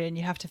story, and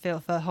you have to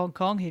feel for Hong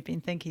Kong, who've been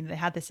thinking they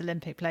had this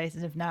Olympic place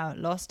and have now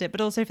lost it, but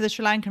also for the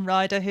Sri Lankan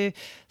rider who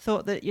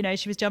thought that, you know,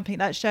 she was jumping at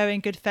that show in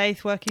good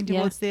faith, working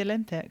towards the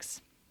Olympics.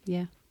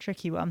 Yeah.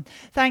 Tricky one.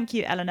 Thank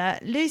you, Eleanor.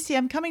 Lucy,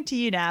 I'm coming to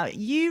you now.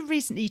 You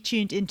recently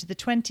tuned into the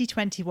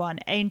 2021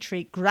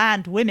 Aintree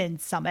Grand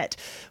Women's Summit,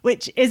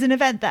 which is an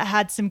event that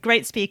had some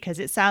great speakers.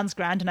 It sounds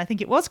grand, and I think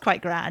it was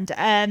quite grand.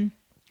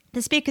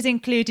 The speakers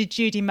included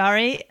Judy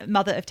Murray,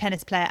 mother of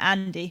tennis player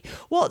Andy.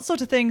 What sort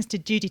of things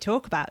did Judy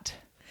talk about?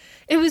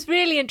 It was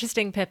really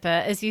interesting, Pippa.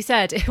 As you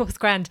said, it was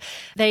grand.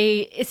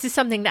 This is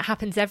something that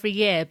happens every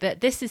year,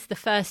 but this is the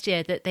first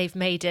year that they've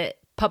made it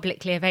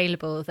publicly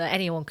available that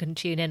anyone can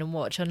tune in and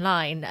watch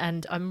online.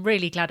 And I'm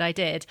really glad I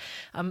did.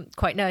 I'm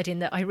quite nerdy in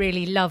that I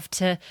really love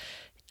to...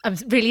 I'm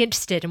really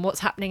interested in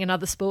what's happening in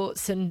other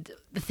sports and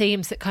the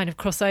themes that kind of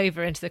cross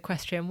over into the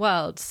equestrian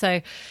world.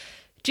 So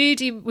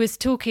Judy was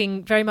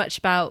talking very much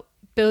about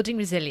building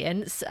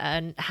resilience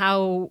and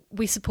how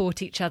we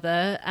support each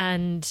other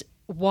and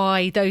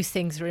why those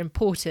things are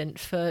important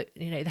for,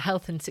 you know, the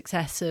health and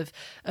success of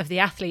the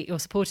athlete you're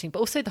supporting, but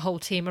also the whole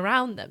team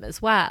around them as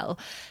well.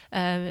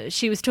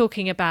 She was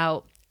talking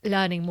about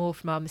learning more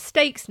from our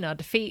mistakes and our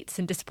defeats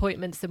and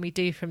disappointments than we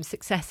do from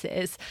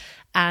successes.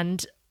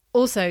 And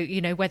also,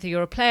 you know, whether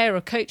you're a player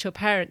or coach or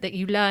parent, that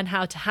you learn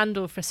how to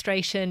handle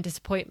frustration,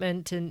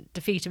 disappointment and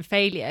defeat and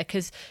failure,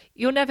 because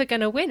you're never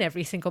going to win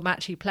every single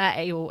match you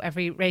play or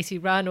every race you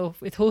run, or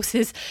with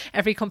horses,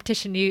 every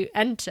competition you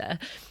enter.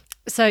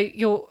 So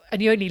you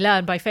only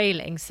learn by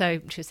failing. So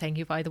she was saying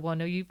you've either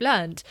won or you've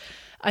learned.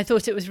 I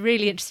thought it was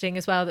really interesting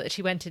as well that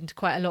she went into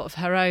quite a lot of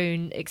her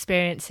own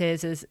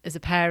experiences as a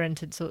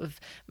parent and sort of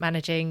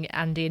managing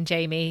Andy and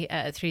Jamie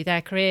through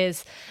their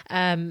careers,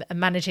 and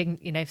managing,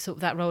 you know, sort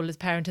of that role as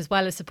parent as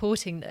well as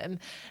supporting them.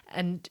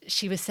 And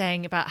she was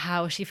saying about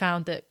how she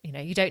found that, you know,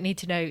 you don't need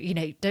to know, you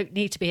know, don't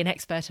need to be an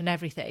expert on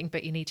everything,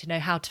 but you need to know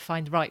how to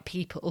find the right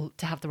people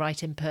to have the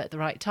right input at the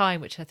right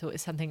time, which I thought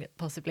is something that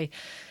possibly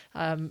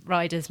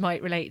riders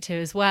might relate to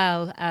as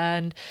well.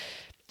 And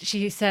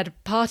she said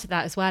part of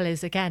that as well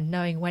is, again,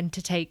 knowing when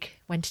to take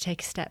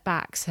a step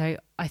back. So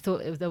I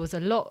thought there was a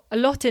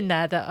lot in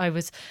there that I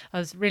was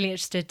really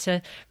interested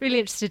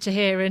to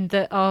hear, and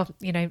that are,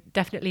 you know,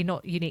 definitely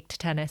not unique to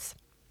tennis.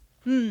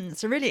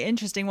 It's a really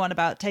interesting one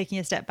about taking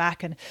a step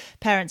back and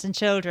parents and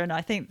children.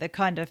 I think the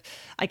kind of,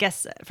 I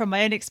guess from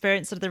my own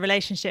experience, sort of the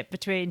relationship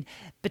between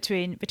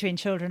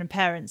children and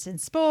parents in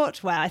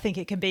sport, where I think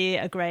it can be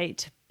a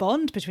great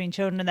bond between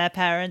children and their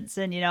parents.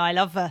 And, you know, I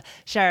love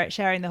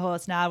sharing the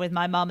horse now with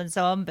my mum and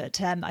so on,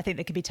 but I think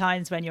there could be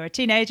times when you're a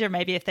teenager,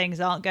 maybe if things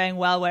aren't going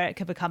well, where it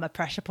could become a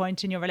pressure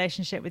point in your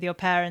relationship with your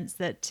parents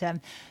that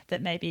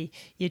maybe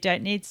you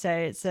don't need. So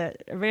it's a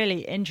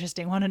really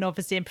interesting one, and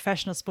obviously in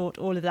professional sport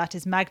all of that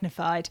is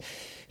magnified.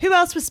 Who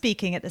else was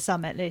speaking at the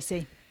summit,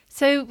 Lucy?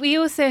 So we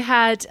also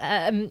had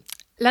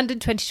London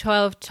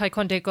 2012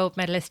 Taekwondo gold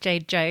medalist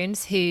Jade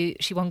Jones, who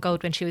she won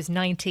gold when she was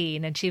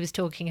 19, and she was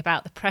talking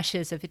about the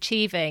pressures of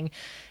achieving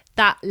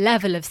that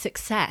level of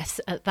success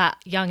at that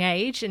young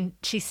age. And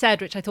she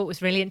said, which I thought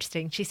was really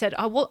interesting, she said,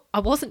 I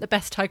wasn't the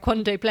best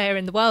Taekwondo player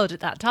in the world at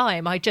that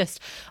time. I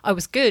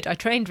was good. I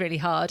trained really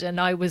hard and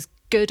I was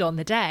good on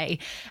the day.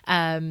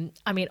 I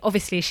mean,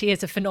 obviously she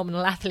is a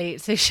phenomenal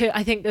athlete, so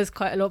I think there's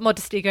quite a lot of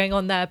modesty going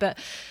on there, but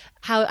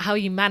how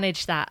you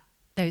manage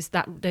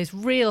those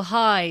real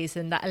highs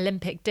and that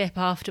Olympic dip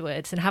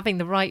afterwards, and having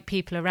the right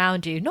people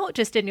around you, not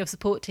just in your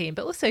support team,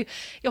 but also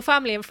your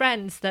family and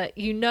friends, that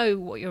you know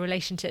what your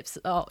relationships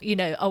are, you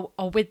know,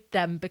 are with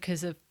them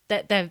because of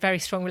they're very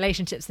strong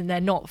relationships and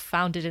they're not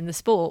founded in the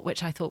sport,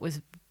 which I thought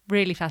was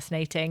really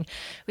fascinating.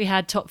 We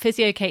had top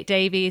physio Kate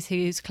Davies,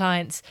 whose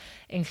clients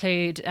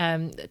include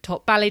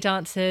top ballet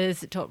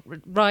dancers, top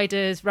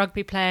riders,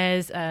 rugby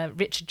players,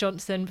 Richard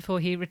Johnson before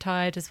he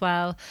retired as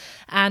well,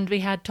 and we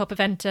had top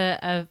eventer,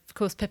 of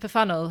course, Pippa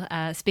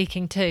Funnell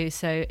speaking too.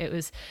 So it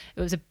was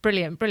a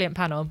brilliant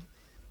panel.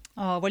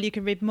 Oh, well, you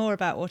can read more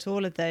about what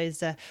all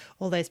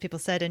those people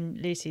said in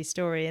Lucy's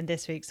story in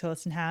this week's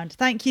Horse and Hound.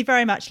 Thank you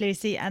very much,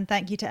 Lucy, and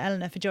thank you to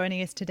Eleanor for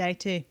joining us today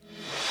too.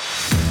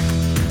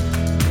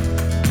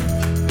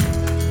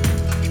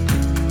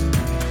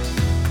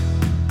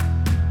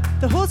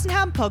 The Horse and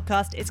Hound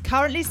podcast is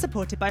currently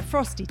supported by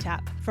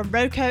Frosti-Tap from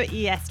Roco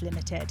ES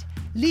Limited.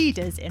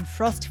 leaders in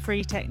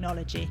frost-free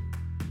technology.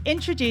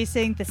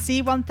 Introducing the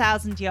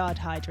C1000 yard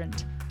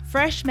hydrant.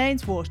 Fresh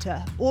mains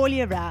water all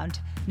year round,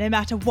 no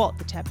matter what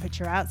the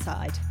temperature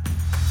outside.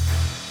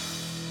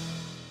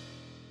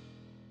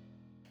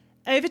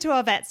 Over to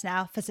our vets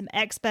now for some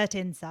expert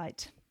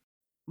insight.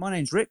 My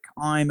name's Rick.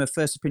 I'm a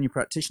first opinion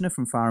practitioner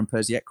from Farr and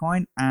Percy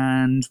Equine,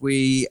 and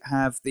we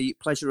have the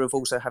pleasure of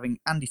also having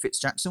Andy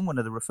Fiske-Jackson, one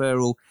of the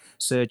referral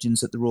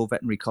surgeons at the Royal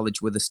Veterinary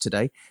College, with us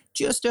today,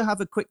 just to have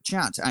a quick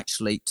chat,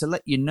 actually, to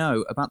let you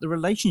know about the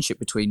relationship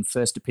between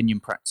first opinion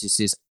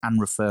practices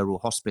and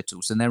referral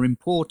hospitals and their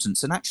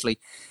importance, and actually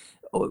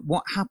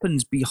what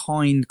happens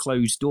behind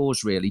closed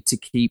doors, really, to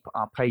keep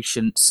our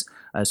patients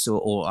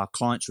or our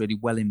clients really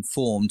well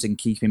informed and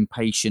keeping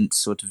patients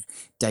sort of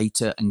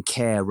data and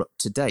care up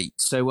to date.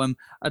 So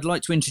I'd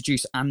like to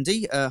introduce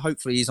Andy.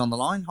 Hopefully he's on the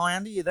line. Hi,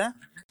 Andy, you there?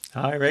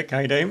 Hi, Rick. How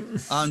you doing?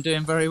 I'm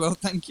doing very well,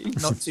 thank you.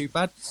 Not too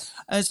bad.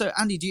 So,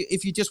 Andy,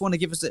 if you just want to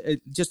give us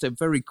just a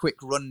very quick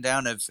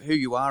rundown of who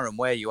you are and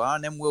where you are,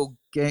 and then we'll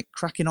get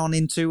cracking on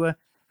into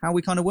how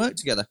we kind of work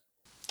together.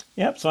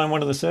 Yep, so I'm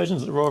one of the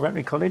surgeons at the Royal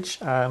Veterinary College,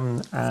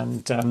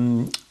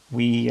 and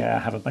we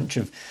have a bunch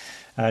of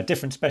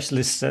different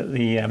specialists at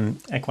the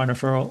equine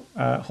referral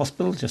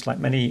hospital, just like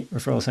many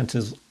referral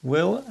centres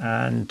will,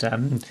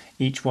 and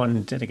each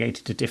one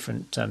dedicated to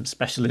different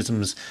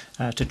specialisms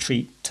to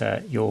treat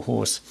your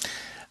horse.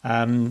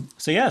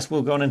 So yes,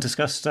 we'll go on and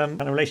discuss the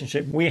kind of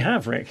relationship we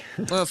have, Rick.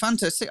 Well,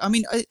 fantastic. I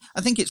mean,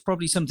 I think it's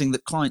probably something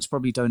that clients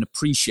probably don't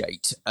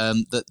appreciate,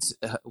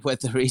 that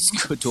whether it's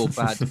good or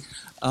bad,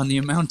 on the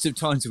amount of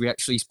times we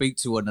actually speak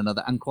to one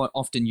another, and quite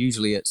often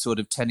usually at sort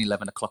of 10,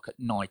 11 o'clock at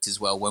night as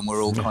well, when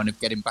we're all kind of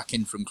getting back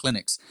in from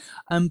clinics.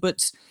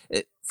 But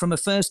from a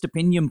first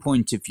opinion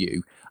point of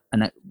view,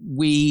 and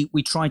we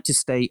try to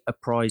stay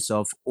apprised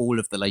of all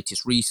of the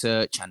latest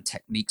research and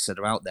techniques that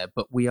are out there,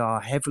 but we are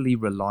heavily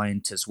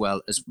reliant as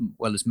well as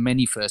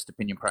many first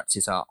opinion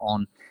practices are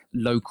on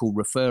local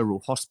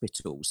referral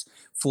hospitals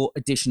for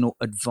additional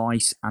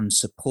advice and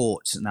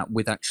support, and that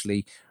with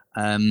actually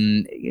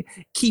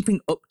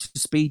keeping up to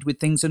speed with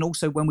things, and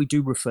also when we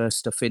do refer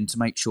stuff in, to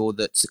make sure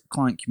that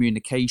client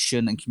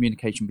communication and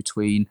communication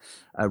between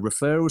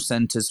referral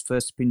centres,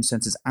 first opinion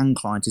centres and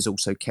client is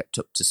also kept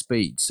up to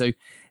speed. So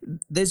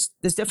there's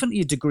definitely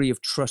a degree of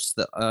trust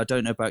that I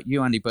don't know about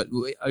you, Andy, but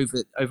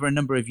over a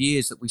number of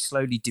years that we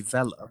slowly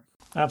develop.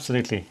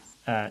 Absolutely.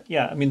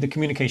 Yeah, I mean, the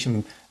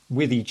communication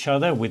with each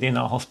other within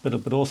our hospital,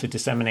 but also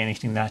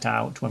disseminating that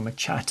out when we're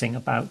chatting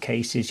about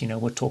cases. You know,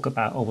 we'll talk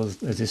about,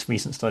 there's this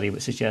recent study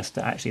which suggests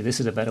that actually this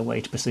is a better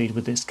way to proceed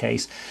with this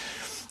case.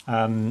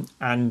 And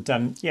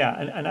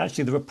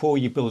actually the rapport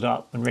you build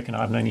up, and Rick and I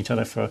have known each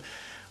other for,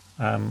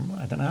 I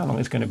don't know how long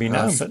it's going to be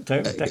now, but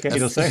a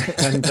decade or so.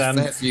 And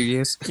a few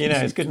years.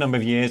 It's a good number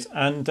of years.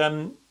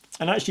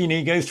 And actually,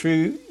 you go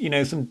through,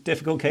 some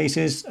difficult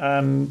cases,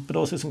 but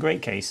also some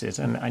great cases,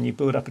 and you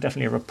build up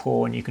definitely a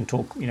rapport, and you can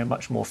talk,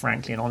 much more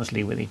frankly and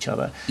honestly with each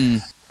other.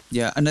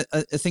 Yeah, and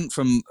I think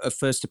from a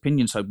first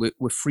opinion side,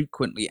 we're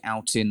frequently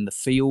out in the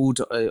field.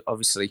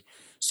 Obviously,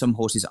 some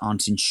horses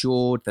aren't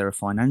insured; there are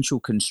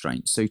financial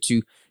constraints. So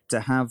to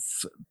have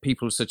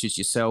people such as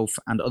yourself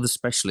and other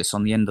specialists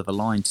on the end of the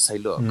line to say,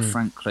 look,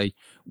 frankly,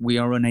 we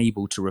are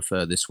unable to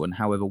refer this one.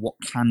 However, what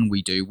can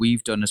we do?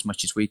 We've done as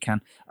much as we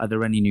can. Are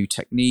there any new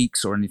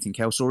techniques or anything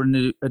else, or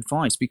any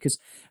advice? Because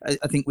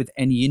I think with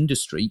any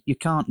industry, you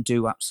can't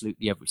do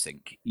absolutely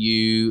everything.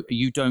 You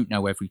don't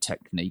know every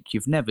technique.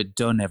 You've never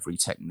done every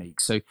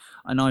technique. So,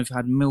 and I've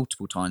had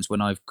multiple times when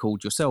I've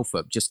called yourself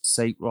up just to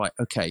say, right,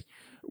 okay,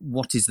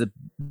 what is the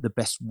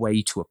best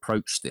way to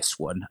approach this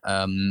one?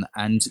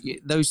 And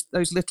those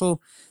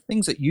little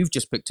things that you've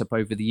just picked up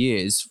over the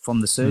years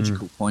from the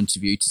surgical point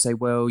of view, to say,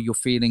 well, you're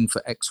feeling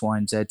for X, Y,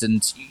 and Z,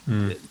 and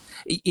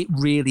it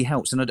really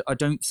helps. And I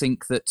don't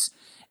think that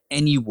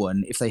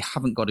anyone, if they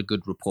haven't got a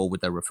good rapport with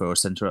their referral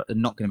centre, are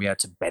not going to be able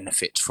to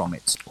benefit from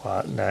it.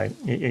 Well, no,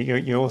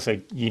 you also,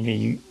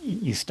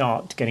 you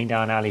start getting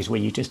down alleys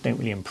where you just don't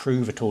really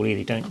improve at all either.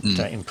 You don't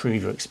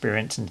improve your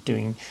experience,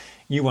 and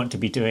you want to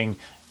be doing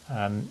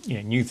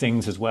new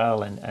things as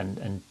well,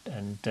 and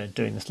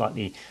doing the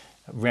slightly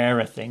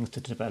rarer things to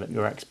develop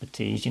your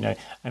expertise. In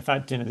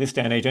fact, this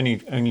day and age,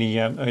 only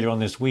earlier on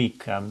this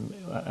week,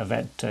 a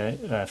vet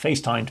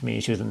FaceTimed me.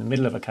 She was in the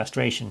middle of a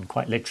castration,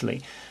 quite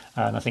literally,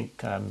 and I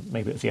think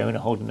maybe it was the owner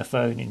holding the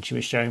phone, and she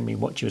was showing me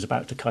what she was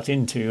about to cut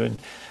into,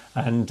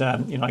 and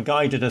I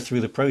guided her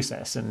through the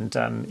process, and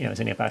it was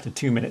only about a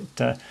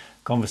 2-minute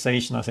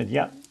conversation. I said,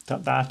 yeah,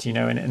 that,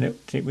 and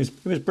it was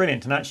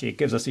brilliant, and actually it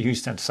gives us a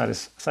huge sense of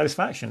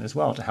satisfaction as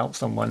well to help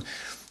someone,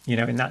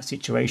 in that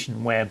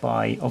situation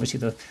whereby obviously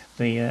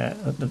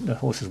the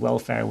horse's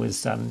welfare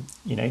was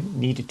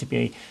needed to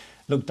be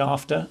looked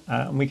after,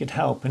 and we could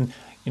help. And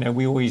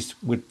we always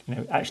would,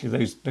 actually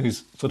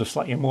those sort of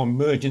slightly more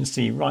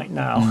emergency right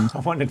now, I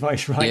want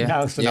advice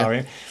now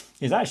scenario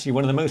is actually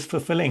one of the most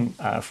fulfilling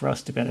for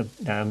us to be able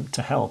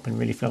to help and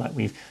really feel like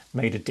we've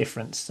made a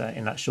difference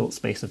in that short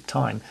space of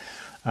time.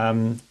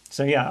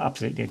 So yeah,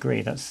 absolutely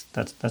agree. That's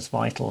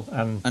vital.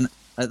 And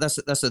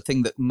that's the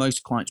thing that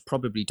most clients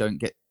probably don't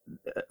get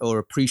or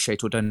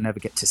appreciate or don't ever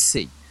get to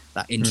see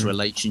that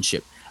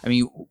interrelationship. I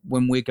mean,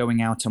 when we're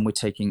going out and we're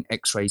taking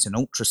x-rays and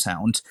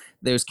ultrasound,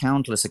 there's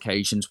countless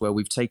occasions where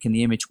we've taken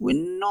the image. We're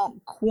not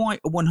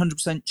quite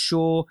 100%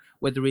 sure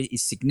whether it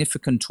is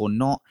significant or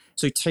not.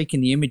 So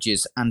taking the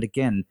images and,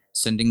 again,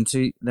 sending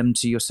them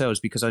to yourselves,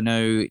 because I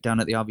know down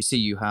at the RVC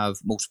you have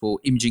multiple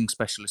imaging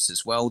specialists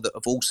as well that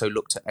have also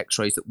looked at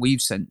x-rays that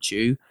we've sent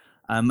you,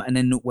 and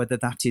then whether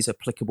that is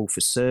applicable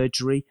for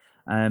surgery.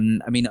 I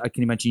mean, I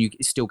can imagine you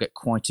still get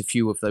quite a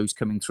few of those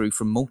coming through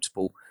from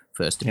multiple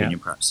first opinion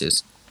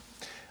practices.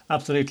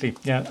 Absolutely,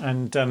 yeah,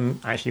 and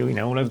actually,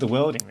 all over the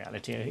world in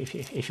reality,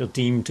 if you're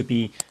deemed to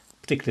be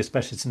particular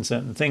specialist in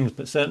certain things,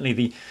 but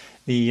certainly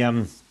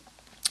the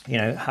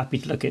happy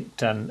to look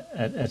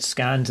at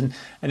scans, and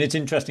it's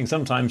interesting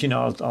sometimes.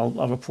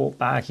 I'll report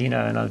back, and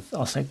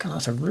I'll say, God,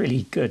 that's a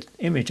really good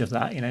image of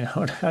that.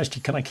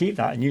 Actually, can I keep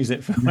that and use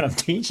it for when I'm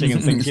teaching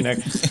and things?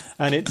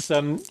 And it's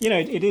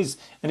it is,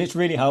 and it's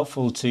really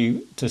helpful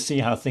to see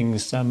how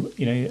things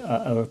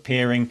are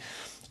appearing.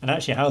 And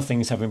actually how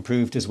things have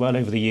improved as well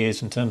over the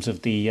years in terms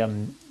of the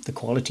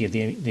quality of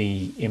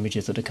the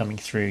images that are coming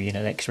through,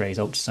 X-rays,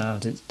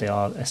 ultrasounds, they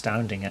are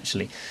astounding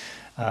actually.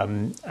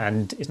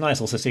 And it's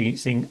nice also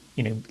seeing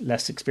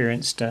less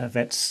experienced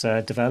vets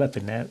develop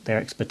in their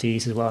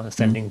expertise as well, and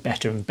sending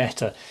better and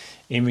better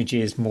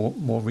images,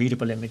 more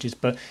readable images.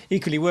 But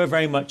equally, we're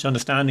very much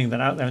understanding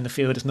that out there in the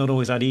field, it's not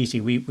always that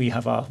easy. We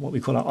have what we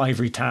call our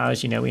ivory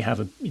towers. We have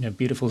a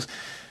beautiful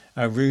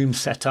room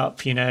set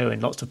up,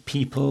 and lots of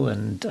people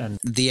and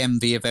the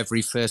envy of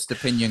every first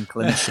opinion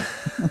clinician.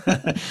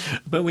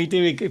 But we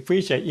do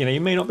appreciate, you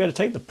may not be able to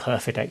take the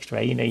perfect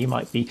X-ray. You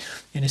might be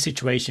in a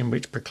situation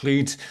which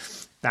precludes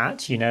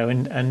that,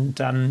 and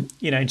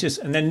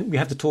then we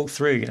have to talk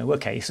through,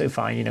 okay, so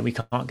fine, we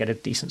can't get a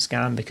decent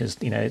scan because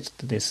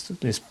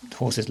this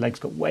horse's legs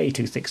got way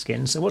too thick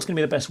skin. So what's going to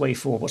be the best way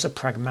forward? What's a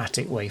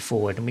pragmatic way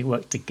forward? And we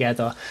work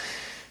together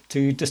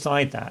to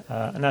decide that,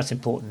 and that's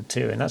important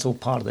too, and that's all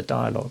part of the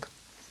dialogue.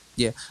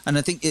 Yeah, and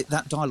I think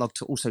that dialogue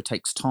also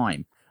takes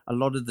time. A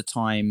lot of the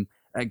time,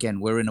 again,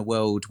 we're in a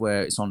world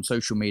where it's on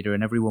social media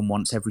and everyone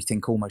wants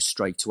everything almost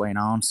straight away and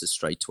answers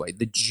straight away.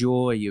 The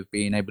joy of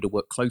being able to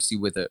work closely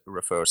with a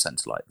referral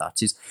centre like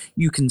that is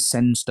you can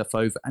send stuff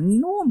over,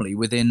 and normally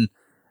within,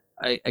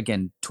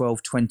 again,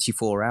 12,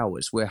 24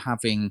 hours, we're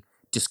having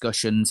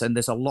discussions, and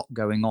there's a lot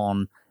going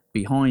on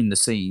behind the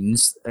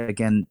scenes,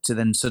 again, to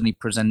then suddenly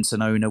present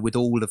an owner with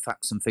all the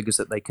facts and figures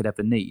that they could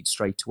ever need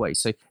straight away.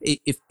 So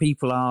if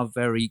people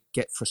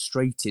get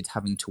frustrated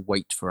having to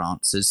wait for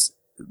answers,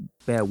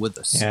 bear with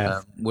us.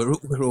 Yeah. We're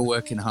all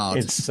working hard.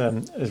 It's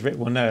as Rick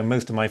will know,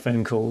 most of my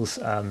phone calls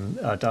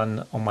are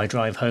done on my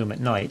drive home at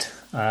night,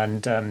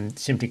 and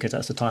simply because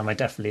that's the time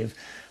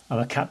I'm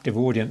a captive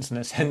audience in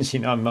a sense.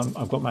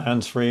 I've got my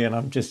hands free, and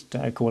I'm just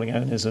calling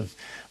owners of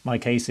my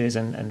cases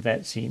and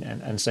vets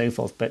and so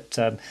forth.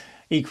 But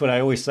equally, I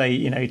always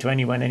say, to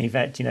any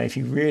vet, if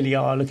you really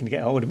are looking to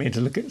get hold of me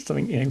to look at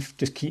something,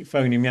 just keep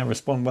phoning me. I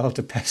respond well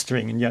to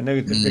pestering, and I know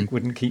that Rick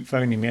wouldn't keep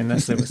phoning me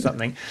unless there was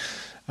something,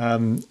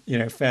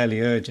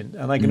 fairly urgent.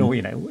 And I can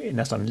always,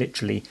 unless I'm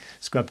literally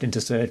scrubbed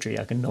into surgery,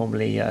 I can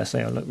normally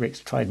say, oh look, Rick's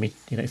tried me,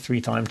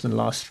 3 times in the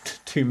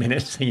last 2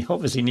 minutes. He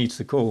obviously needs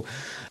the call.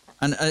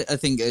 And I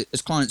think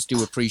as clients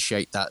do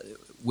appreciate that,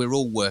 we're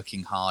all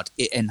working hard.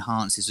 It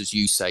enhances, as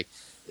you say,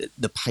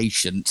 the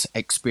patient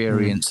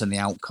experience and the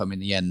outcome in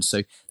the end.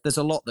 So there's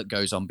a lot that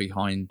goes on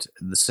behind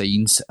the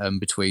scenes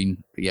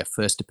between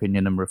first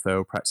opinion and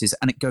referral practice,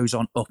 and it goes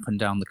on up and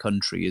down the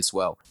country as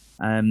well.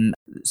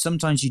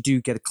 Sometimes you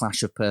do get a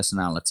clash of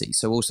personality,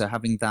 so also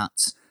having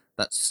that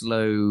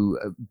slow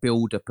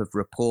build up of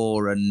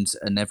rapport and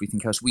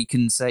everything else, we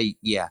can say,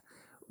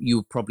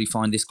 you'll probably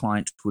find this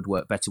client would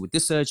work better with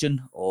this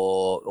surgeon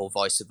or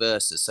vice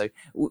versa. So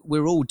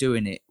we're all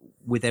doing it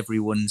with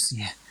everyone's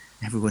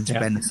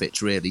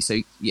benefit, really. So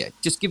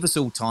just give us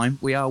all time.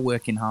 We are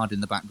working hard in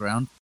the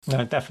background.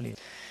 No, definitely.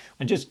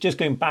 And just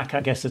going back,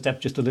 I guess, a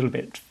step just a little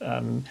bit,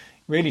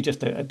 really just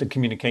the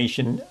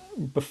communication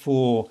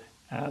before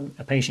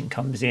a patient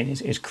comes in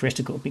is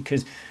critical,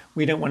 because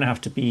we don't want to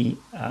have to be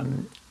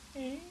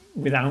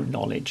without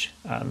knowledge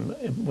of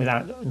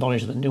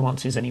the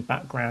nuances, any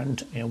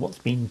background, what's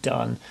been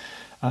done.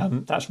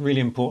 That's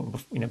really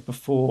important,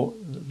 before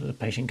the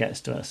patient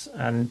gets to us.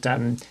 And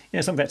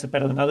some vets are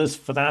better than others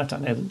for that. I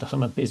know that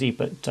some are busy,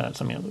 but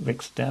something that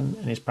Rick's and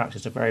his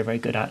practice are very, very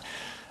good at.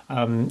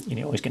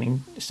 Always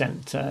getting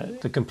sent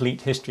the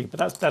complete history.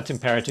 But that's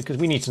imperative, because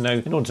we need to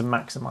know, in order to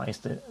maximise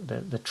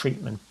the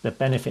treatment, the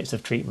benefits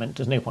of treatment.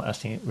 There's no point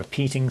us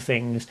repeating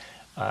things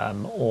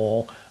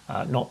or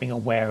not being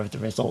aware of the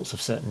results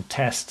of certain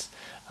tests.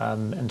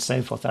 and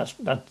so forth. That's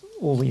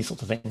all these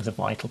sorts of things are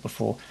vital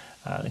before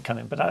they come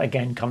in. But that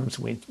again comes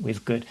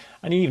with good.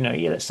 And even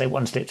though, let's say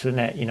one slips through the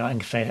net, I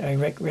can say, "Oh,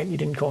 Rick, you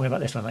didn't call me about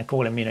this one." I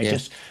call him,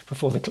 just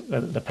before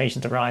the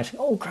patient arrives.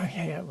 Oh, great,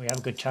 yeah, we have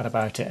a good chat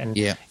about it, and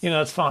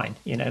that's fine,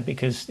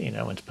 because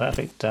no one's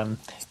perfect. I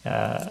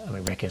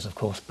mean, Rick is, of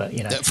course, but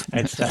it's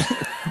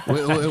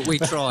we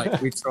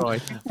try.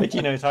 But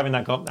it's having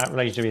that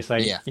relationship. You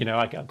say,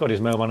 I've got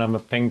his mobile number,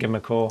 ping him a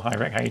call. Hi,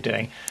 Rick, how you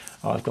doing?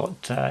 Oh, I've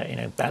got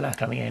Bella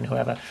coming in,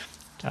 whoever.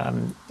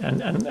 And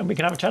we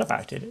can have a chat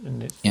about it,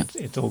 and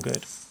it's all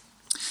good.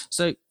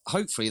 So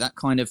hopefully that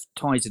kind of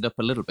ties it up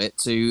a little bit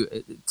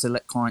to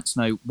let clients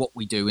know what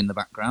we do in the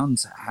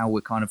background, how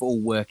we're kind of all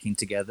working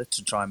together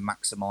to try and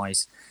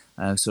maximise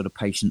sort of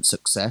patient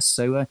success.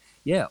 So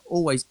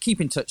always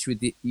keep in touch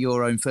with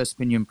your own first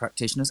opinion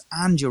practitioners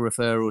and your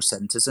referral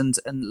centres, and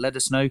let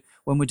us know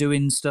when we're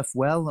doing stuff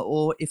well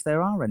or if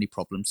there are any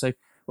problems. So,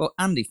 well,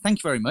 Andy, thank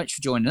you very much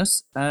for joining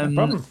us. No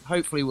problem.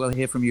 Hopefully we'll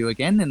hear from you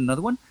again in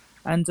another one.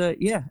 And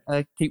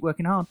keep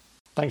working hard.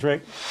 Thanks,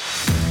 Rick.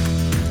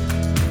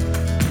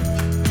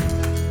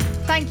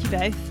 Thank you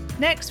both.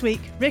 Next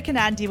week, Rick and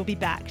Andy will be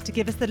back to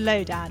give us the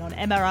lowdown on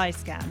MRI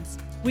scans.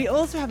 We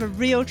also have a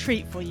real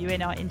treat for you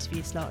in our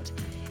interview slot.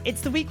 It's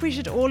the week we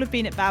should all have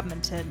been at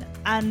badminton,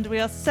 and we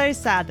are so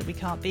sad that we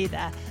can't be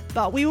there.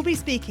 But we will be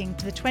speaking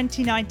to the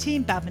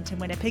 2019 badminton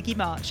winner Piggy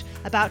March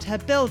about her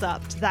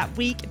build-up to that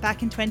week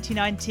back in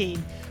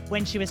 2019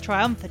 when she was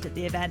triumphant at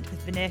the event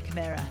with Veneer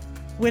Chimera.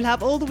 We'll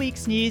have all the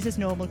week's news as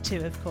normal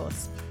too, of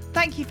course.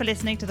 Thank you for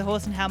listening to the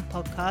Horse and Hound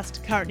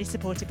Podcast, currently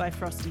supported by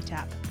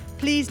Frosti-Tap.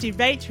 Please do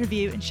rate,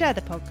 review and share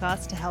the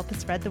podcast to help us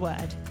spread the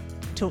word.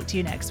 Talk to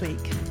you next week.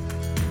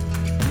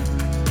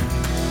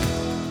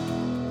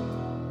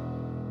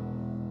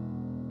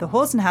 The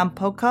Horse and Hound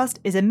Podcast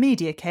is a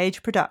Media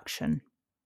Cage production.